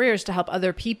changed careers to help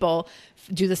other people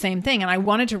do the same thing. And I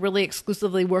wanted to really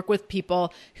exclusively work with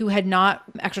people who had not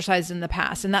exercised in the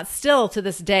past. And that's still to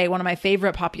this day, one of my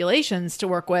favorite populations to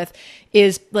work with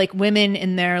is like women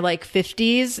in their like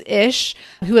 50s-ish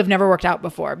who have never worked out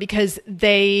before because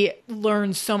they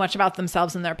learn so much about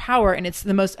themselves and their power. And it's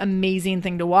the most amazing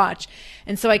thing to watch.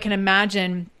 And so I can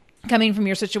imagine coming from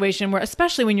your situation where,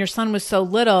 especially when your son was so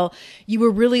little, you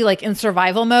were really like in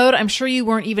survival mode. I'm sure you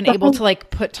weren't even able to like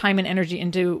put time and energy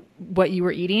into what you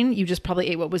were eating. You just probably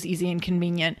ate what was easy and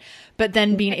convenient, but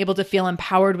then being able to feel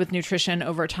empowered with nutrition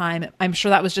over time. I'm sure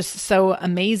that was just so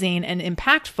amazing and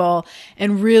impactful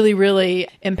and really, really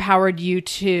empowered you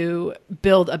to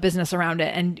build a business around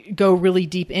it and go really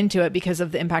deep into it because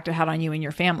of the impact it had on you and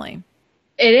your family.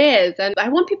 It is. And I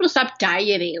want people to stop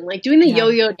dieting, like doing the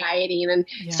yo-yo dieting and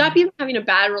stop even having a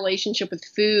bad relationship with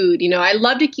food. I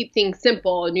love to keep things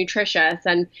simple and nutritious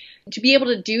and to be able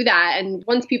to do that. And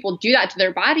once people do that to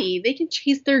their body, they can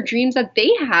chase their dreams that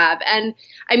they have. And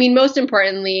I mean, most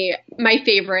importantly, my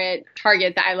favorite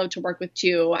target that I love to work with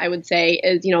too, I would say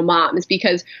is, moms,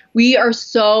 because we are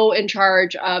so in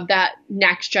charge of that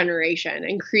next generation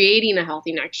and creating a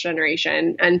healthy next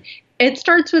generation. And it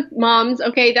starts with moms.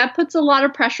 Okay, that puts a lot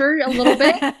of pressure a little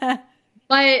bit.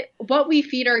 But what we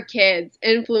feed our kids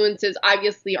influences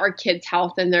obviously our kids'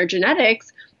 health and their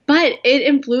genetics, but it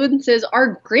influences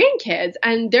our grandkids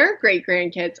and their great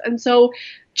grandkids. And so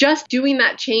just doing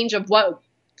that change of what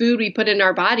food we put in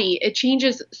our body, it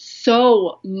changes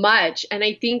so much. And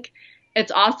I think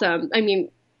it's awesome. I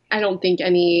mean, I don't think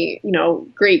any,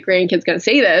 great grandkids going to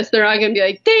say this. They're not going to be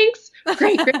like, thanks,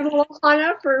 great grandma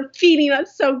Lahana, for feeding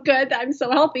us so good that I'm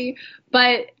so healthy.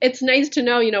 But it's nice to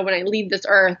know, when I leave this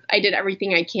earth, I did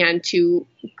everything I can to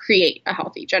create a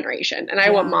healthy generation. And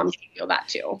I want moms to feel that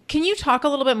too. Can you talk a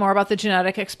little bit more about the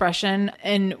genetic expression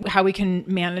and how we can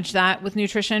manage that with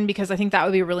nutrition? Because I think that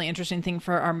would be a really interesting thing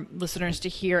for our listeners to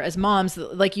hear as moms.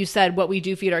 Like you said, what we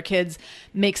do feed our kids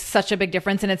makes such a big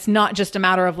difference. And it's not just a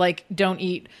matter of like, don't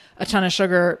eat a ton of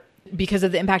sugar because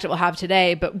of the impact it will have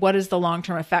today, but what is the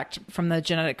long-term effect from the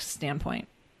genetics standpoint?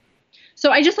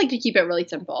 So I just like to keep it really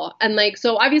simple. And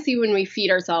so obviously when we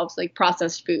feed ourselves like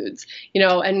processed foods,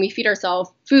 and we feed ourselves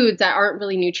foods that aren't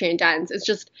really nutrient dense, it's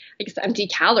just empty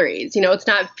calories. It's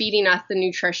not feeding us the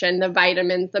nutrition, the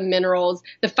vitamins, the minerals,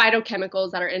 the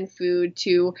phytochemicals that are in food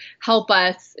to help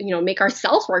us, make our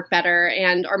cells work better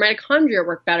and our mitochondria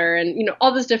work better and,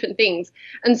 all those different things.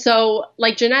 And so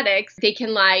like genetics, they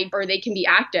can lie or they can be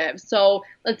active. So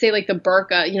let's say like the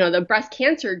BRCA, the breast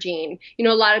cancer gene, a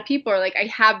lot of people are like, I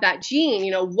have that gene,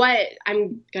 what,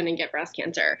 I'm going to get breast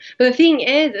cancer. But the thing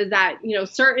is that,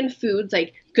 certain foods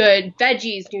like good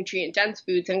veggies, nutrient dense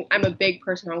foods, and I'm a big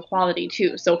person on quality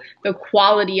too. So the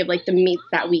quality of like the meats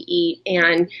that we eat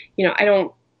and,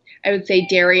 I would say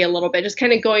dairy a little bit, just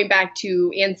kind of going back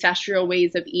to ancestral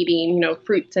ways of eating,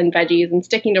 fruits and veggies and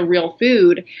sticking to real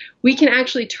food, we can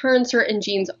actually turn certain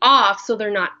genes off so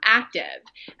they're not active.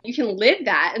 You can live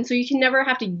that. And so you can never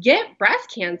have to get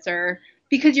breast cancer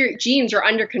because your genes are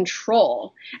under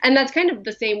control. And that's kind of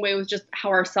the same way with just how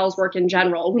our cells work in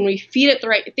general. When we feed it the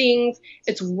right things,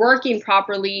 it's working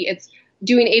properly, it's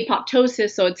doing apoptosis,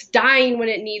 so it's dying when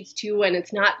it needs to, and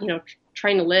it's not,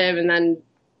 trying to live and then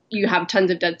you have tons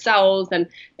of dead cells and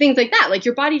things like that. Like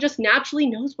your body just naturally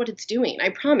knows what it's doing,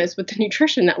 I promise, with the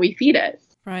nutrition that we feed it.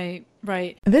 Right.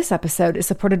 Right. This episode is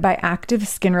supported by Active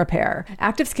Skin Repair.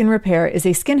 Active Skin Repair is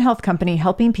a skin health company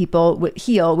helping people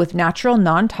heal with natural,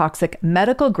 non-toxic,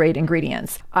 medical-grade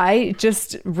ingredients. I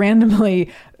just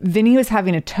randomly, Vinny was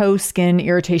having a toe skin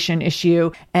irritation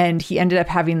issue, and he ended up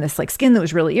having this like skin that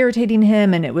was really irritating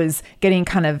him, and it was getting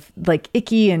kind of like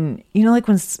icky, and you know, like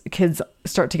when kids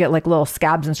start to get like little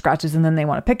scabs and scratches and then they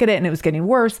want to pick at it, and it was getting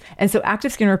worse. And so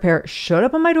Active Skin Repair showed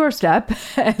up on my doorstep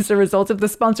as a result of the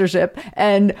sponsorship,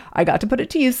 and I got to put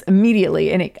it to use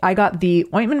immediately. And I got the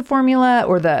ointment formula,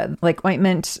 or the like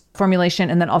ointment formulation,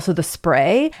 and then also the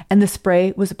spray, and the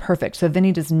spray was perfect. So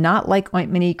Vinny does not like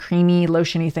ointmenty, creamy,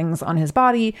 lotiony things on his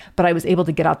body, but I was able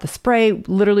to get out the spray,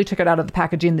 literally took it out of the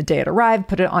packaging the day it arrived,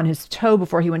 put it on his toe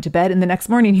before he went to bed. And the next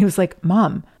morning he was like,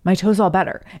 "Mom, my toe's all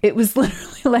better." It was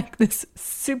literally like this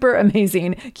super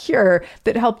amazing cure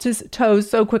that helped his toes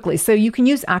so quickly. So you can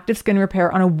use Active Skin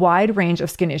Repair on a wide range of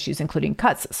skin issues, including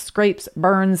cuts, scrapes,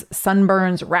 burns,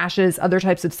 sunburns, rashes, other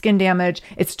types of skin damage.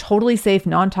 It's totally safe,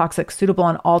 non-toxic, suitable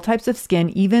on all types of skin,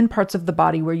 even parts of the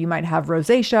body where you might have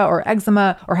rosacea or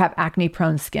eczema or have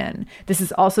acne-prone skin. This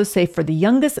is also safe for the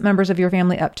youngest members of your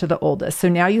family up to the oldest. So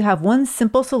now you have one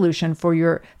simple solution for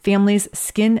your family's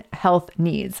skin health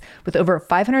needs. With over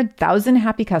 500,000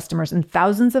 happy customers and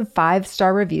thousands of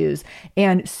 5-star reviews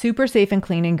and super safe and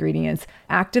clean ingredients,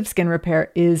 Active Skin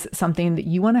Repair is something that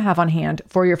you want to have on hand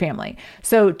for your family.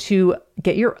 So to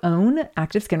get your own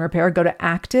Active Skin Repair, go to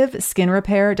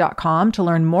activeskinrepair.com to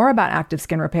learn more about Active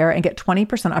Skin Repair and get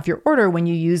 20% off your order when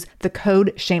you use the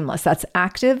code shameless. That's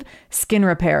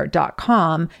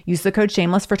activeskinrepair.com. Use the code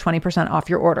shameless for 20% off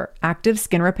your order.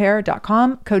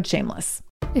 activeskinrepair.com, code shameless.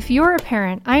 If you're a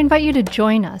parent, I invite you to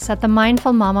join us at the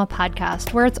Mindful Mama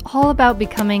podcast, where it's all about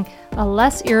becoming a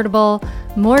less irritable,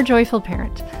 more joyful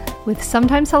parent. With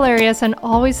sometimes hilarious and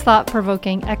always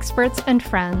thought-provoking experts and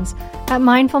friends, at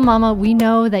Mindful Mama, we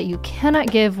know that you cannot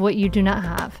give what you do not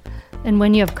have. And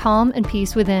when you have calm and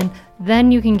peace within,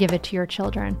 then you can give it to your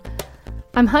children.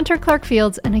 I'm Hunter Clark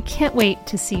Fields, and I can't wait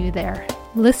to see you there.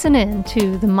 Listen in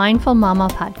to the Mindful Mama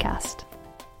podcast.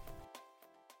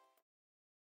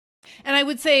 And I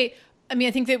would say, I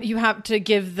think that you have to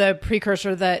give the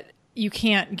precursor that you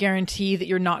can't guarantee that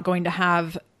you're not going to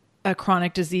have a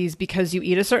chronic disease because you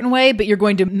eat a certain way, but you're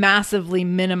going to massively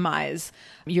minimize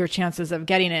your chances of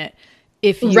getting it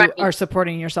if you are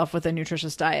supporting yourself with a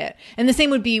nutritious diet. And the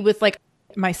same would be with like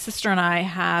my sister and I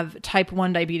have type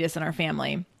 1 diabetes in our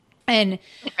family. And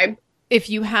if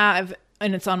you have,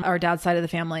 and it's on our dad's side of the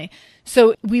family,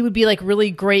 so we would be like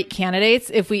really great candidates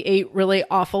if we ate really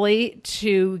awfully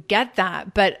to get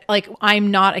that. But like, I'm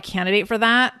not a candidate for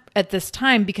that at this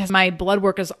time because my blood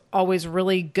work is always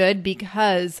really good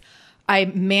because I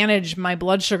manage my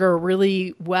blood sugar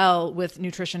really well with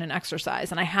nutrition and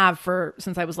exercise. And I have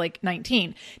since I was like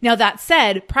 19. Now that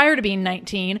said, prior to being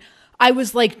 19, I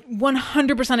was like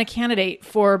 100% a candidate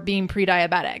for being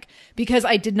pre-diabetic because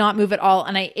I did not move at all.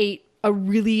 And I ate a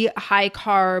really high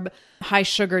carb, high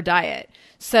sugar diet.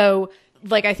 So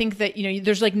like, I think that,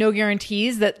 there's like no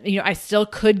guarantees that, I still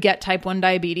could get type 1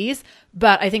 diabetes,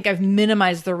 but I think I've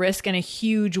minimized the risk in a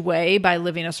huge way by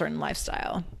living a certain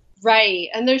lifestyle. Right.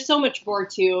 And there's so much more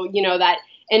too, that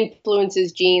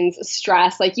influences genes,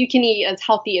 stress. Like you can eat as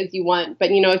healthy as you want, but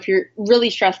if you're really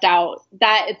stressed out,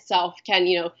 that itself can,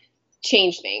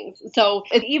 change things. So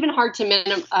it's even hard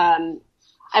to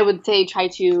I would say try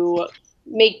to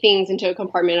make things into a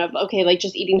compartment of, okay, like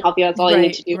just eating healthy, that's all I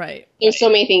need to do. Right. There's so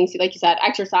many things, like you said,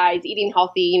 exercise, eating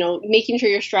healthy, making sure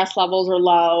your stress levels are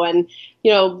low and,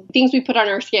 things we put on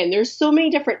our skin. There's so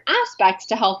many different aspects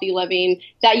to healthy living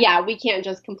that, we can't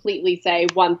just completely say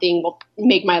one thing will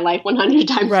make my life 100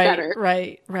 times better.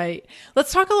 Right.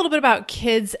 Let's talk a little bit about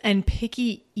kids and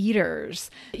picky eaters.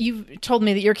 You've told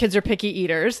me that your kids are picky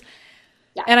eaters.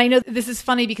 Yeah. And I know this is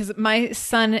funny because my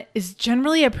son is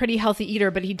generally a pretty healthy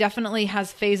eater, but he definitely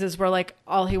has phases where like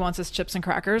all he wants is chips and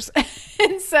crackers.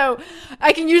 And so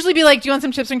I can usually be like, do you want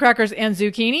some chips and crackers and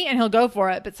zucchini? And he'll go for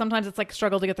it. But sometimes it's like a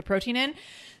struggle to get the protein in.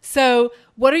 So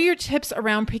what are your tips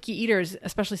around picky eaters,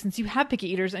 especially since you have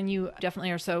picky eaters and you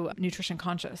definitely are so nutrition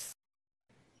conscious?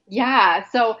 Yeah.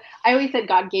 So I always said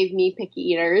God gave me picky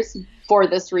eaters for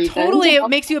this reason. Totally. It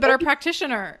makes you a better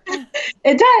practitioner.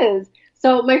 It does.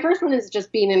 So my first one is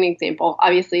just being an example.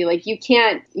 Obviously, like you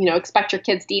can't, expect your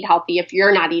kids to eat healthy if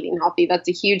you're not eating healthy. That's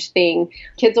a huge thing.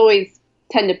 Kids always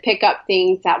tend to pick up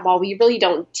things that while we really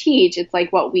don't teach, it's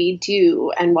like what we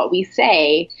do and what we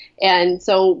say. And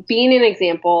so being an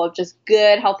example of just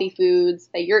good, healthy foods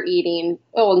that you're eating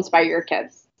will inspire your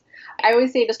kids. I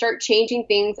always say to start changing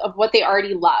things of what they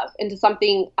already love into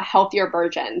something, a healthier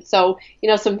version. So,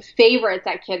 some favorites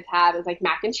that kids have is like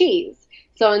mac and cheese.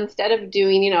 So instead of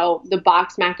doing, the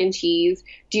box mac and cheese,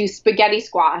 do spaghetti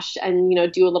squash and,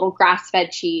 do a little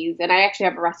grass-fed cheese. And I actually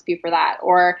have a recipe for that.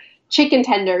 Or chicken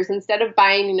tenders, instead of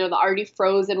buying, the already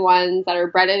frozen ones that are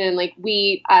breaded in like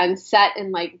wheat and set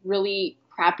in like really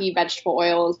crappy vegetable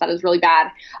oils that is really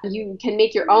bad. You can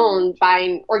make your own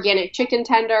buying organic chicken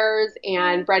tenders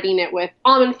and breading it with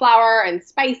almond flour and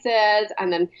spices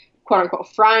and then quote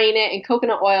unquote frying it in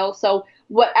coconut oil. So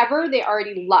whatever they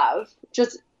already love,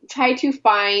 just try to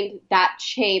find that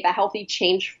healthy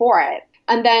change for it.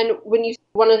 And then when you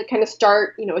want to kind of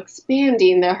start,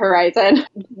 expanding the horizon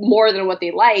more than what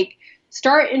they like,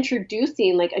 start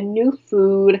introducing like a new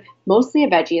food, mostly a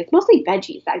veggie. It's mostly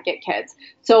veggies that get kids.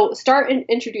 So start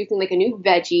introducing like a new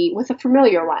veggie with a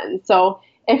familiar one. So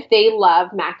if they love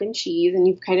mac and cheese and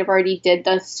you've kind of already did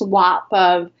the swap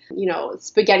of,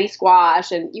 spaghetti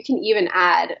squash, and you can even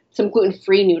add some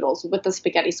gluten-free noodles with the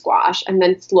spaghetti squash and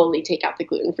then slowly take out the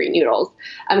gluten-free noodles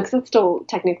because it's still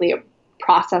technically a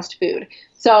processed food.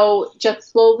 So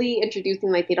just slowly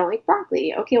introducing like they don't like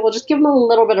broccoli. Okay, well just give them a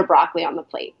little bit of broccoli on the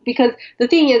plate, because the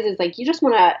thing is like you just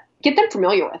want to get them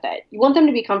familiar with it. You want them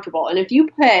to be comfortable. And if you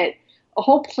put a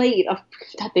whole plate of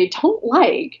food that they don't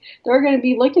like, they're going to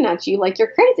be looking at you like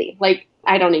you're crazy. Like,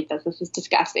 I don't eat this. This is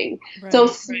disgusting. Right, so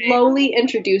slowly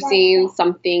introducing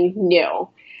something new.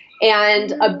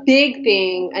 And a big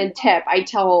thing and tip I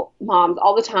tell moms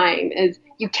all the time is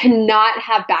you cannot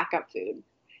have backup food.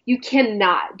 You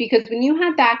cannot, because when you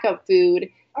have backup food,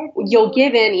 you'll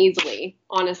give in easily,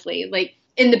 honestly. Like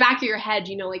in the back of your head,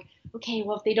 like, okay,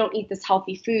 well, if they don't eat this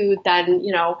healthy food, then,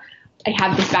 I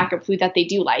have this backup food that they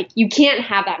do like. You can't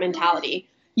have that mentality.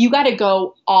 You got to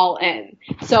go all in.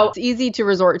 So it's easy to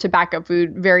resort to backup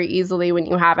food very easily when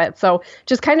you have it. So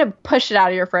just kind of push it out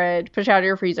of your fridge, push it out of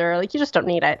your freezer. Like you just don't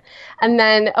need it. And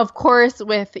then, of course,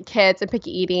 with kids and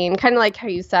picky eating, kind of like how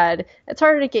you said, it's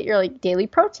harder to get your like daily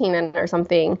protein in or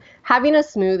something. Having a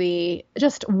smoothie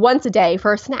just once a day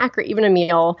for a snack or even a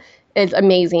meal is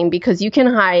amazing, because you can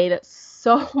hide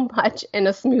so much in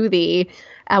a smoothie.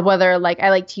 Whether like I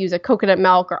like to use a coconut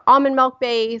milk or almond milk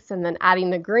base, and then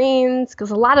adding the greens,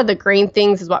 because a lot of the green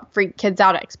things is what freak kids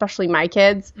out, especially my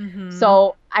kids. Mm-hmm.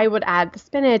 So I would add the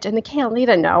spinach and the kale, they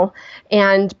didn't know,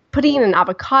 and putting an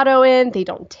avocado in. They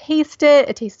don't taste it.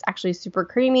 It tastes actually super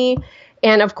creamy.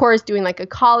 And of course, doing like a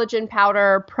collagen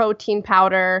powder, protein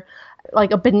powder,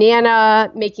 like a banana,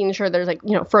 making sure there's like,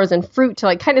 frozen fruit to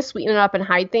like kind of sweeten it up and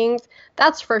hide things.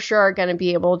 That's for sure going to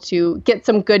be able to get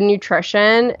some good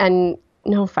nutrition and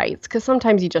no fights, because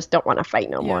sometimes you just don't want to fight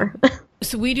no more.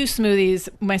 So we do smoothies.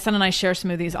 My son and I share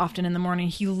smoothies often in the morning.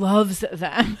 He loves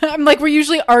them. I'm like, we're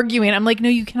usually arguing. I'm like, no,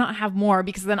 you cannot have more,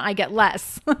 because then I get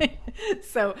less.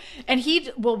 And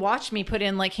he will watch me put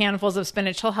in like handfuls of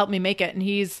spinach. He'll help me make it. And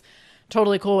he's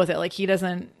totally cool with it. Like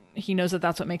he knows that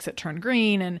that's what makes it turn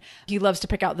green, and he loves to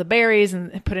pick out the berries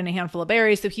and put in a handful of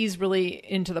berries. So he's really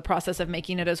into the process of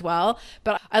making it as well.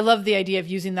 But I love the idea of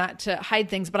using that to hide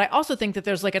things. But I also think that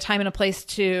there's like a time and a place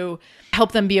to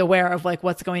help them be aware of like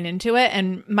what's going into it.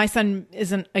 And my son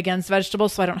isn't against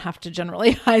vegetables, so I don't have to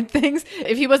generally hide things.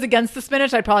 If he was against the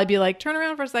spinach, I'd probably be like, turn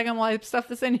around for a second while I stuff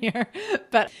this in here.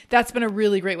 But that's been a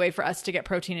really great way for us to get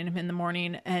protein in him in the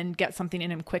morning and get something in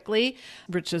him quickly,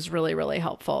 which is really, really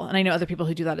helpful. And I know other people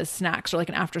who do that as snacks, or like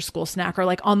an after school snack, or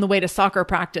like on the way to soccer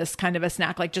practice kind of a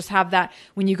snack. Like just have that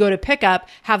when you go to pick up,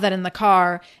 have that in the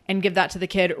car and give that to the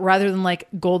kid, rather than like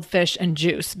goldfish and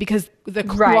juice, because the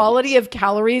quality of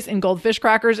calories in goldfish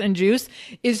crackers and juice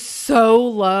is so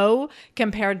low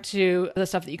compared to the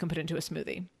stuff that you can put into a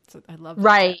smoothie. So I love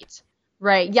that.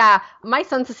 Right. Yeah. My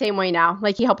son's the same way now.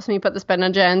 Like he helps me put the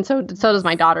spinach in. So does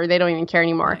my daughter. They don't even care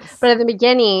anymore. Nice. But at the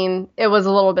beginning, it was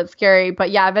a little bit scary. But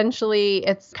yeah, eventually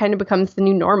it's kind of becomes the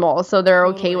new normal. So they're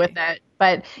okay with it.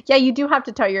 But yeah, you do have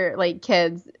to tell your like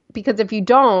kids, because if you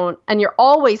don't and you're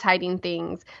always hiding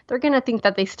things, they're going to think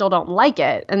that they still don't like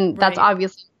it. And that's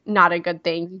obviously not a good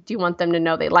thing. You do want them to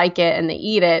know they like it and they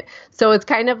eat it. So it's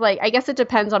kind of like, I guess it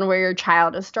depends on where your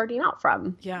child is starting out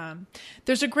from. Yeah.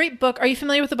 There's a great book. Are you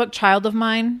familiar with the book Child of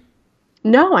Mine?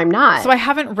 No, I'm not. So I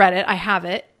haven't read it. I have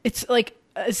it. It's like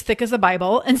as thick as a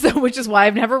Bible. And so, which is why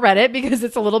I've never read it, because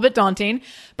it's a little bit daunting,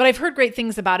 but I've heard great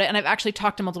things about it. And I've actually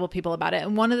talked to multiple people about it.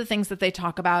 And one of the things that they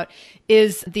talk about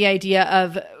is the idea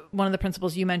of one of the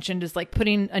principles you mentioned is like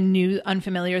putting a new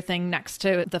unfamiliar thing next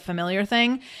to the familiar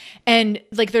thing. And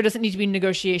like, there doesn't need to be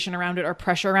negotiation around it or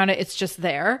pressure around it. It's just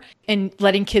there, and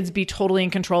letting kids be totally in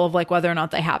control of like whether or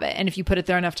not they have it. And if you put it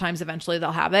there enough times, eventually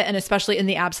they'll have it. And especially in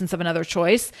the absence of another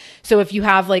choice. So if you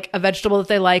have like a vegetable that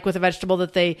they like with a vegetable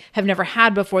that they have never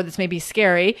had before, that's maybe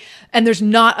scary, and there's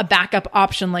not a backup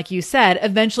option, like you said,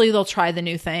 eventually they'll try the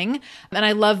new thing. And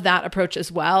I love that approach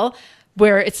as well,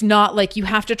 where it's not like you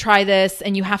have to try this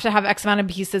and you have to have X amount of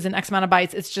pieces and X amount of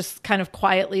bites. It's just kind of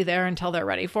quietly there until they're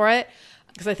ready for it.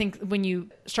 Because I think when you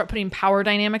start putting power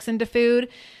dynamics into food,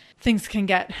 things can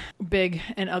get big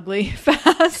and ugly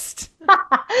fast.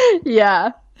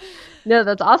 Yeah. No,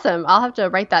 that's awesome. I'll have to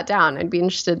write that down. I'd be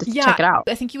interested to check it out.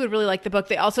 I think you would really like the book.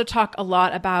 They also talk a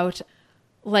lot about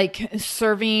like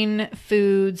serving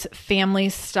foods family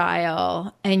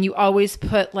style, and you always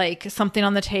put like something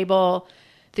on the table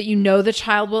that you know the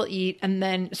child will eat, and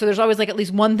then so there's always like at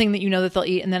least one thing that you know that they'll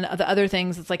eat, and then the other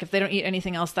things, it's like if they don't eat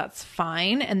anything else, that's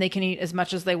fine, and they can eat as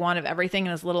much as they want of everything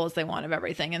and as little as they want of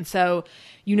everything. And so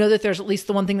you know that there's at least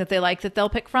the one thing that they like that they'll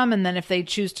pick from, and then if they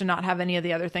choose to not have any of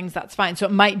the other things, that's fine. So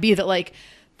it might be that like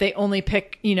they only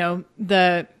pick, you know,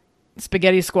 the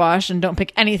spaghetti squash and don't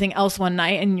pick anything else one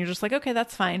night, and you're just like, okay,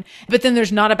 that's fine. But then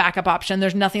there's not a backup option.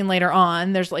 There's nothing later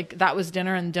on. There's like, that was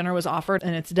dinner and dinner was offered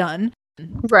and it's done.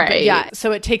 Right. But yeah.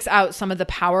 So it takes out some of the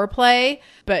power play,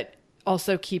 but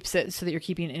also keeps it so that you're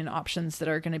keeping in options that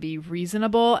are going to be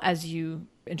reasonable as you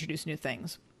introduce new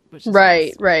things. Which is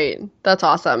nice. Right. That's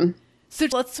awesome. So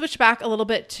let's switch back a little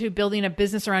bit to building a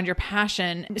business around your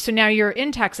passion. So now you're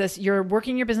in Texas, you're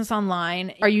working your business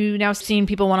online. Are you now seeing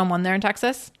people one-on-one there in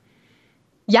Texas?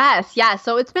 Yes.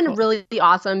 So it's been really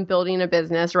awesome building a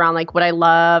business around like what I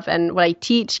love and what I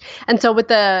teach. And so with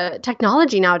the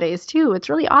technology nowadays too, it's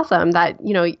really awesome that,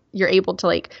 you know, you're able to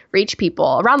like reach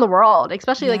people around the world,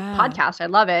 especially like podcasts. I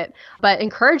love it, but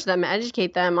encourage them,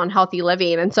 educate them on healthy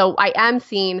living. And so I am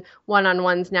seeing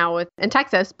one-on-ones now in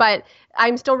Texas, but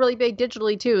I'm still really big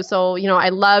digitally too. So, you know, I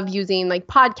love using like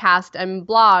podcasts and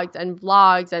blogs and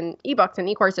vlogs and ebooks and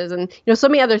e-courses and, you know, so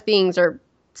many other things, or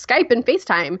Skype and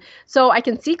FaceTime. So I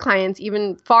can see clients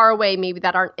even far away, maybe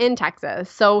that aren't in Texas.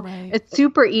 So it's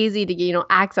super easy to, you know,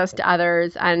 access to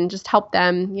others and just help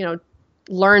them, you know,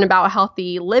 learn about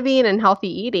healthy living and healthy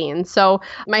eating. So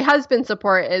my husband's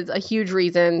support is a huge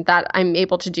reason that I'm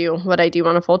able to do what I do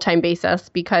on a full-time basis,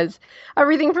 because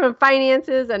everything from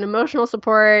finances and emotional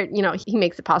support, you know, he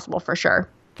makes it possible for sure.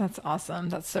 That's awesome.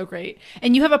 That's so great.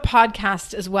 And you have a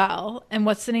podcast as well. And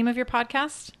what's the name of your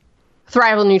podcast?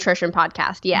 Thrival Nutrition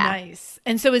Podcast. Yeah. Nice.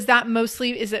 And so is that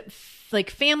mostly, is it like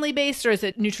family based, or is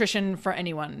it nutrition for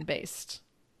anyone based?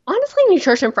 Honestly,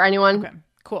 nutrition for anyone. Okay,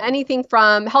 cool. Anything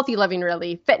from healthy living,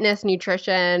 really. Fitness,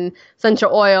 nutrition,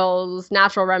 essential oils,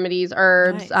 natural remedies,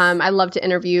 herbs. Nice. I love to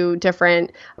interview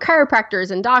different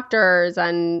chiropractors and doctors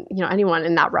and, you know, anyone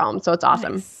in that realm. So it's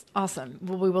awesome. Nice. Awesome.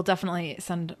 Well, we will definitely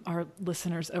send our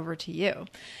listeners over to you.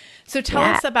 So tell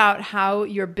us about how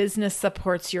your business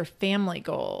supports your family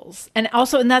goals. And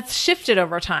that's shifted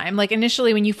over time. Like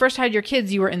initially when you first had your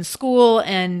kids, you were in school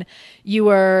and you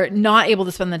were not able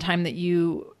to spend the time that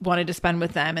you wanted to spend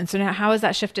with them. And so now, how has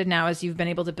that shifted now as you've been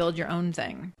able to build your own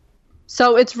thing?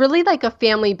 So it's really like a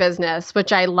family business,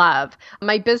 which I love.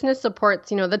 My business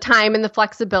supports, you know, the time and the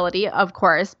flexibility, of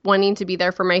course, wanting to be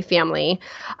there for my family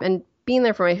and being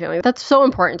there for my family. That's so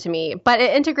important to me, but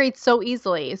it integrates so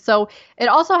easily. So it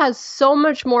also has so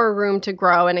much more room to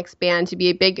grow and expand to be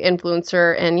a big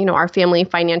influencer in, you know, our family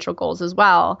financial goals as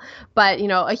well. But, you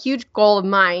know, a huge goal of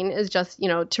mine is just, you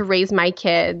know, to raise my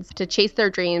kids, to chase their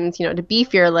dreams, you know, to be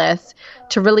fearless,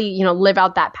 to really, you know, live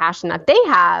out that passion that they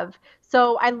have.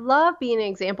 So I love being an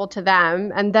example to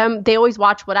them, and they always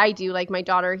watch what I do. Like my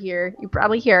daughter here, you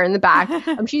probably hear in the back,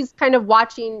 she's kind of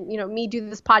watching, you know, me do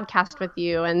this podcast with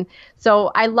you. And so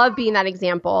I love being that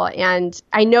example. And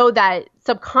I know that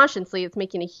subconsciously it's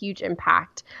making a huge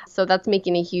impact. So that's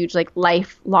making a huge like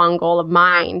lifelong goal of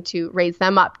mine to raise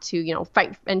them up to, you know,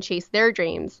 fight and chase their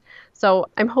dreams. So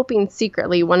I'm hoping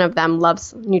secretly one of them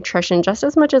loves nutrition just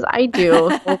as much as I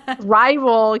do. So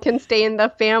Thrival can stay in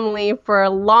the family for a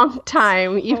long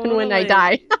time, even when I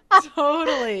die.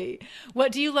 Totally.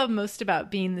 What do you love most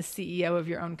about being the CEO of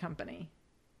your own company?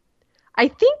 I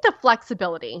think the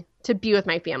flexibility to be with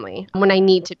my family when I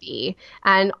need to be,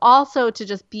 and also to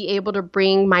just be able to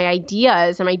bring my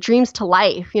ideas and my dreams to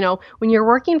life. You know, when you're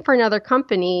working for another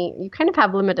company, you kind of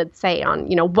have limited say on,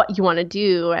 you know, what you want to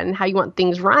do and how you want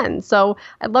things run. So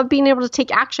I love being able to take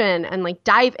action and like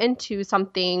dive into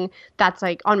something that's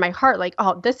like on my heart, like,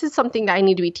 oh, this is something that I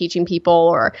need to be teaching people,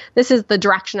 or this is the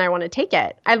direction I want to take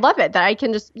it. I love it that I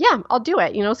can just, I'll do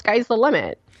it. You know, sky's the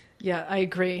limit. Yeah, I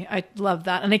agree. I love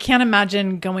that. And I can't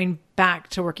imagine going back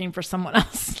to working for someone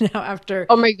else now after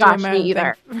Oh my gosh, doing me own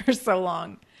either. thing for so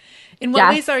long. In what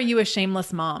ways are you a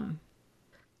shameless mom?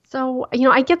 So,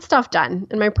 I get stuff done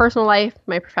in my personal life,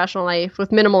 my professional life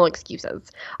with minimal excuses.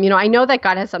 I know that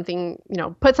God has something,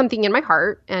 put something in my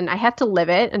heart and I have to live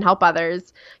it and help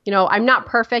others. I'm not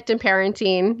perfect in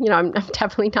parenting. I'm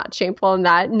definitely not shameful in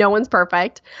that. No one's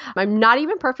perfect. I'm not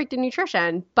even perfect in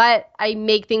nutrition, but I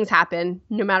make things happen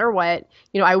no matter what.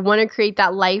 I want to create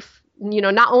that life,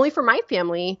 not only for my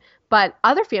family, but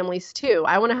other families too.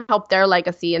 I want to help their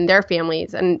legacy and their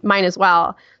families and mine as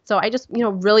well. So I just,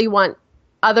 really want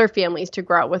other families to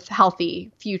grow with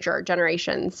healthy future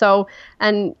generations. So,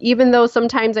 and even though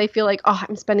sometimes I feel like,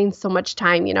 I'm spending so much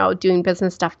time, doing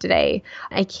business stuff today,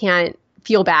 I can't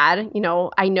feel bad.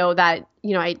 I know that,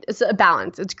 it's a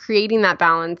balance. It's creating that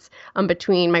balance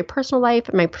between my personal life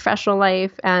and my professional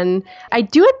life. And I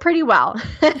do it pretty well.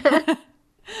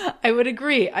 I would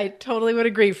agree. I totally would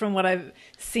agree from what I've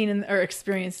seen or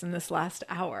experienced in this last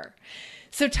hour.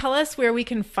 So tell us where we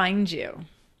can find you.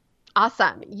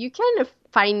 Awesome. You can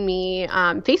find me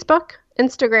Facebook,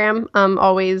 Instagram,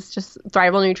 always just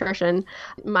Thrival Nutrition.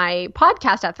 My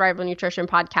podcast at Thrival Nutrition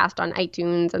Podcast on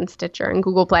iTunes and Stitcher and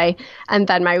Google Play. And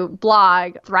then my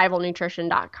blog,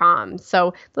 thrivalnutrition.com.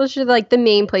 So those are like the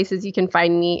main places you can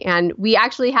find me. And we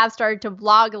actually have started to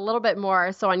vlog a little bit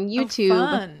more. So on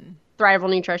YouTube, Thrival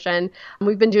Nutrition,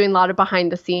 we've been doing a lot of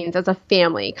behind the scenes as a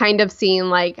family, kind of seeing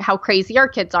like how crazy our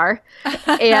kids are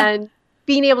and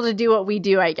being able to do what we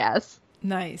do, I guess.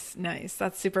 Nice.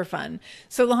 That's super fun.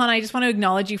 So Lahana, I just want to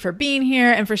acknowledge you for being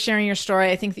here and for sharing your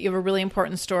story. I think that you have a really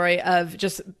important story of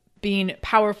just being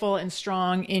powerful and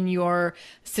strong in your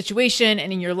situation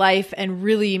and in your life and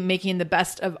really making the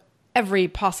best of every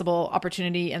possible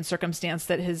opportunity and circumstance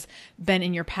that has been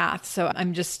in your path. So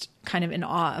I'm just kind of in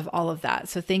awe of all of that.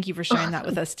 So thank you for sharing that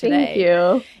with us today. Thank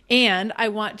you. And I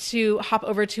want to hop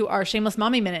over to our Shameless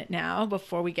Mommy Minute now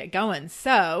before we get going.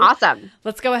 So awesome.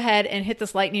 Let's go ahead and hit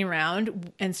this lightning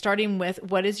round. And starting with,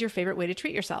 what is your favorite way to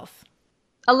treat yourself?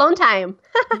 Alone time.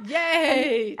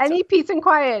 Yay! Any peace and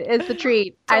quiet is the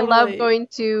treat. Totally. I love going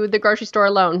to the grocery store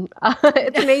alone.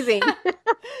 It's amazing.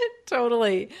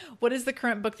 Totally. What is the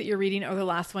current book that you're reading or the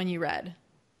last one you read?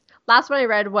 Last one I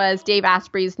read was Dave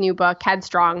Asprey's new book,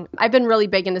 Headstrong. I've been really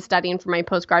big into studying for my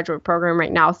postgraduate program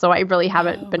right now, so I really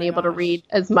haven't been able to read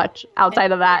as much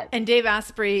outside of that. And Dave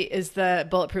Asprey is the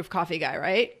Bulletproof Coffee guy,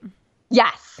 right?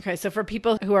 Yes. Okay, so for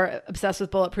people who are obsessed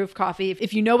with Bulletproof Coffee,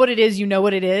 if you know what it is, you know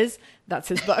what it is. That's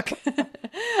his book.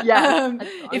 Yeah.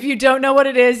 If you don't know what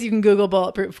it is, you can Google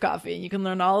Bulletproof Coffee and you can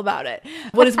learn all about it.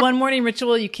 What is one morning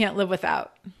ritual you can't live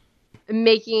without?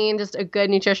 Making just a good,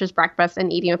 nutritious breakfast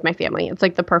and eating with my family. It's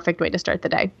like the perfect way to start the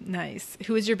day. Nice.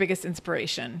 Who is your biggest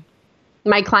inspiration?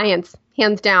 My clients,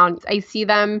 hands down. I see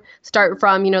them start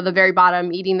from, the very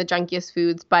bottom, eating the junkiest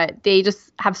foods, but they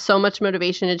just have so much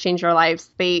motivation to change their lives.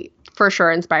 They for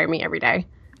sure inspire me every day.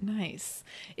 Nice.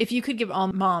 If you could give all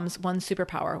moms one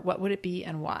superpower, what would it be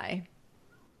and why?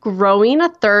 Growing a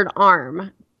third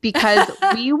arm, because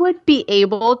we would be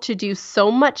able to do so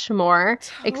much more,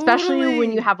 especially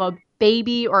when you have a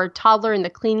baby or a toddler in the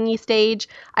cleaning stage.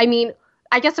 I mean,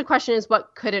 I guess the question is,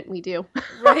 what couldn't we do?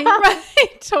 Right.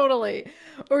 Totally.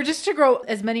 Or just to grow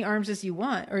as many arms as you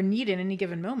want or need in any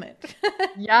given moment.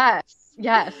 Yes.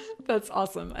 That's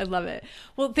awesome. I love it.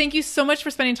 Well, thank you so much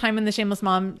for spending time in the Shameless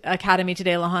Mom Academy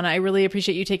today, Lahana. I really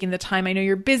appreciate you taking the time. I know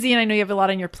you're busy and I know you have a lot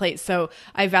on your plate. So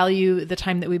I value the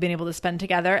time that we've been able to spend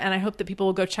together. And I hope that people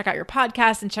will go check out your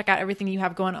podcast and check out everything you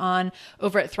have going on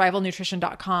over at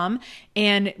thrivalnutrition.com.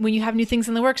 And when you have new things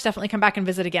in the works, definitely come back and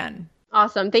visit again.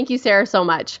 Awesome. Thank you, Sarah, so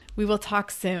much. We will talk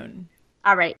soon.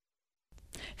 All right.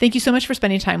 Thank you so much for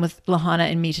spending time with Lahana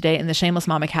and me today in the Shameless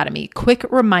Mom Academy. Quick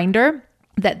reminder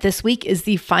that this week is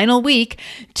the final week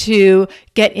to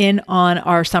get in on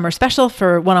our summer special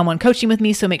for one-on-one coaching with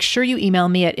me. So make sure you email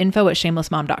me at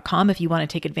info@shamelessmom.com if you want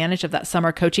to take advantage of that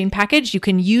summer coaching package. You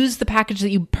can use the package that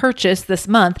you purchased this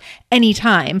month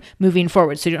anytime moving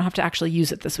forward. So you don't have to actually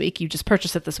use it this week. You just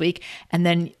purchase it this week, and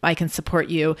then I can support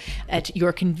you at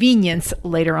your convenience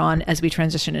later on as we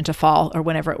transition into fall or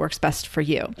whenever it works best for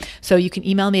you. So you can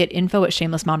email me at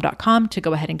info@shamelessmom.com to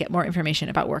go ahead and get more information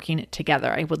about working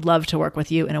together. I would love to work with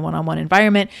with you in a one-on-one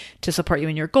environment to support you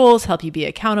in your goals, help you be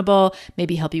accountable,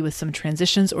 maybe help you with some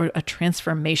transitions or a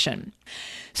transformation.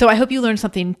 So I hope you learned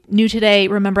something new today.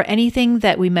 Remember, anything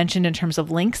that we mentioned in terms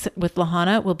of links with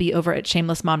Lahana will be over at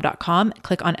shamelessmom.com.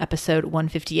 Click on episode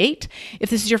 158. If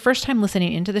this is your first time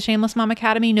listening into the Shameless Mom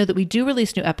Academy, know that we do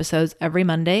release new episodes every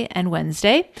Monday and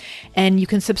Wednesday. And you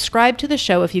can subscribe to the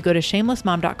show if you go to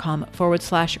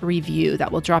shamelessmom.com/review.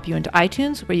 That will drop you into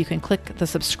iTunes, where you can click the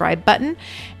subscribe button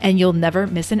and you'll never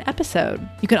miss an episode.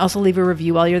 You can also leave a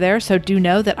review while you're there. So do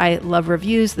know that I love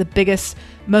reviews. The biggest,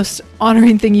 most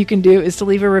honoring thing you can do is to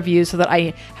leave a review so that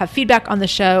I have feedback on the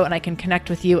show and I can connect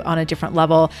with you on a different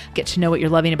level, get to know what you're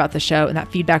loving about the show. And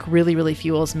that feedback really, really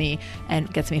fuels me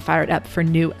and gets me fired up for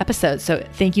new episodes. So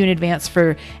thank you in advance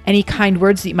for any kind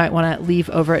words that you might want to leave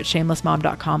over at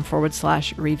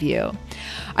shamelessmom.com/review.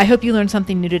 I hope you learned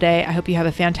something new today. I hope you have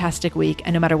a fantastic week.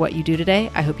 And no matter what you do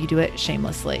today, I hope you do it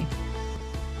shamelessly.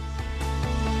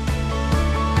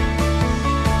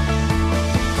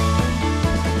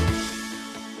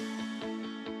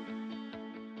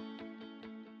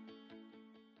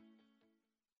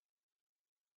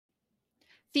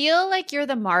 Feel like you're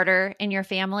the martyr in your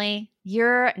family?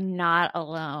 You're not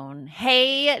alone.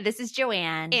 Hey, this is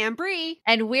Joanne. And Bree.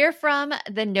 And we're from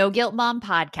the No Guilt Mom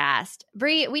podcast.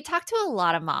 Bree, we talk to a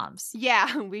lot of moms.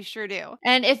 Yeah, we sure do.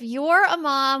 And if you're a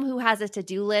mom who has a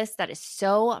to-do list that is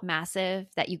so massive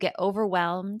that you get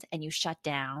overwhelmed and you shut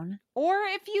down, or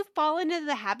if you've fallen into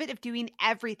the habit of doing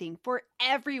everything for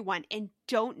everyone and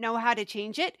don't know how to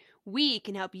change it, we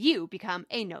can help you become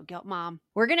a no-guilt mom.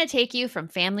 we're going to take you from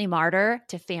family martyr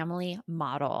to family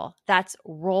model. That's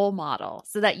role model,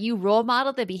 so that you role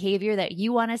model the behavior that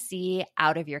you want to see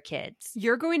out of your kids.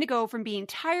 You're going to go from being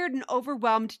tired and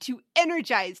overwhelmed to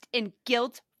energized and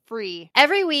guilt-free.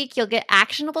 Every week, you'll get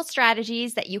actionable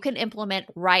strategies that you can implement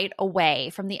right away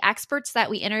from the experts that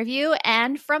we interview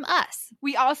and from us.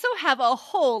 We also have a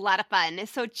whole lot of fun,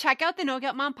 so check out the No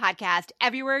Guilt Mom podcast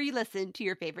everywhere you listen to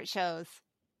your favorite shows.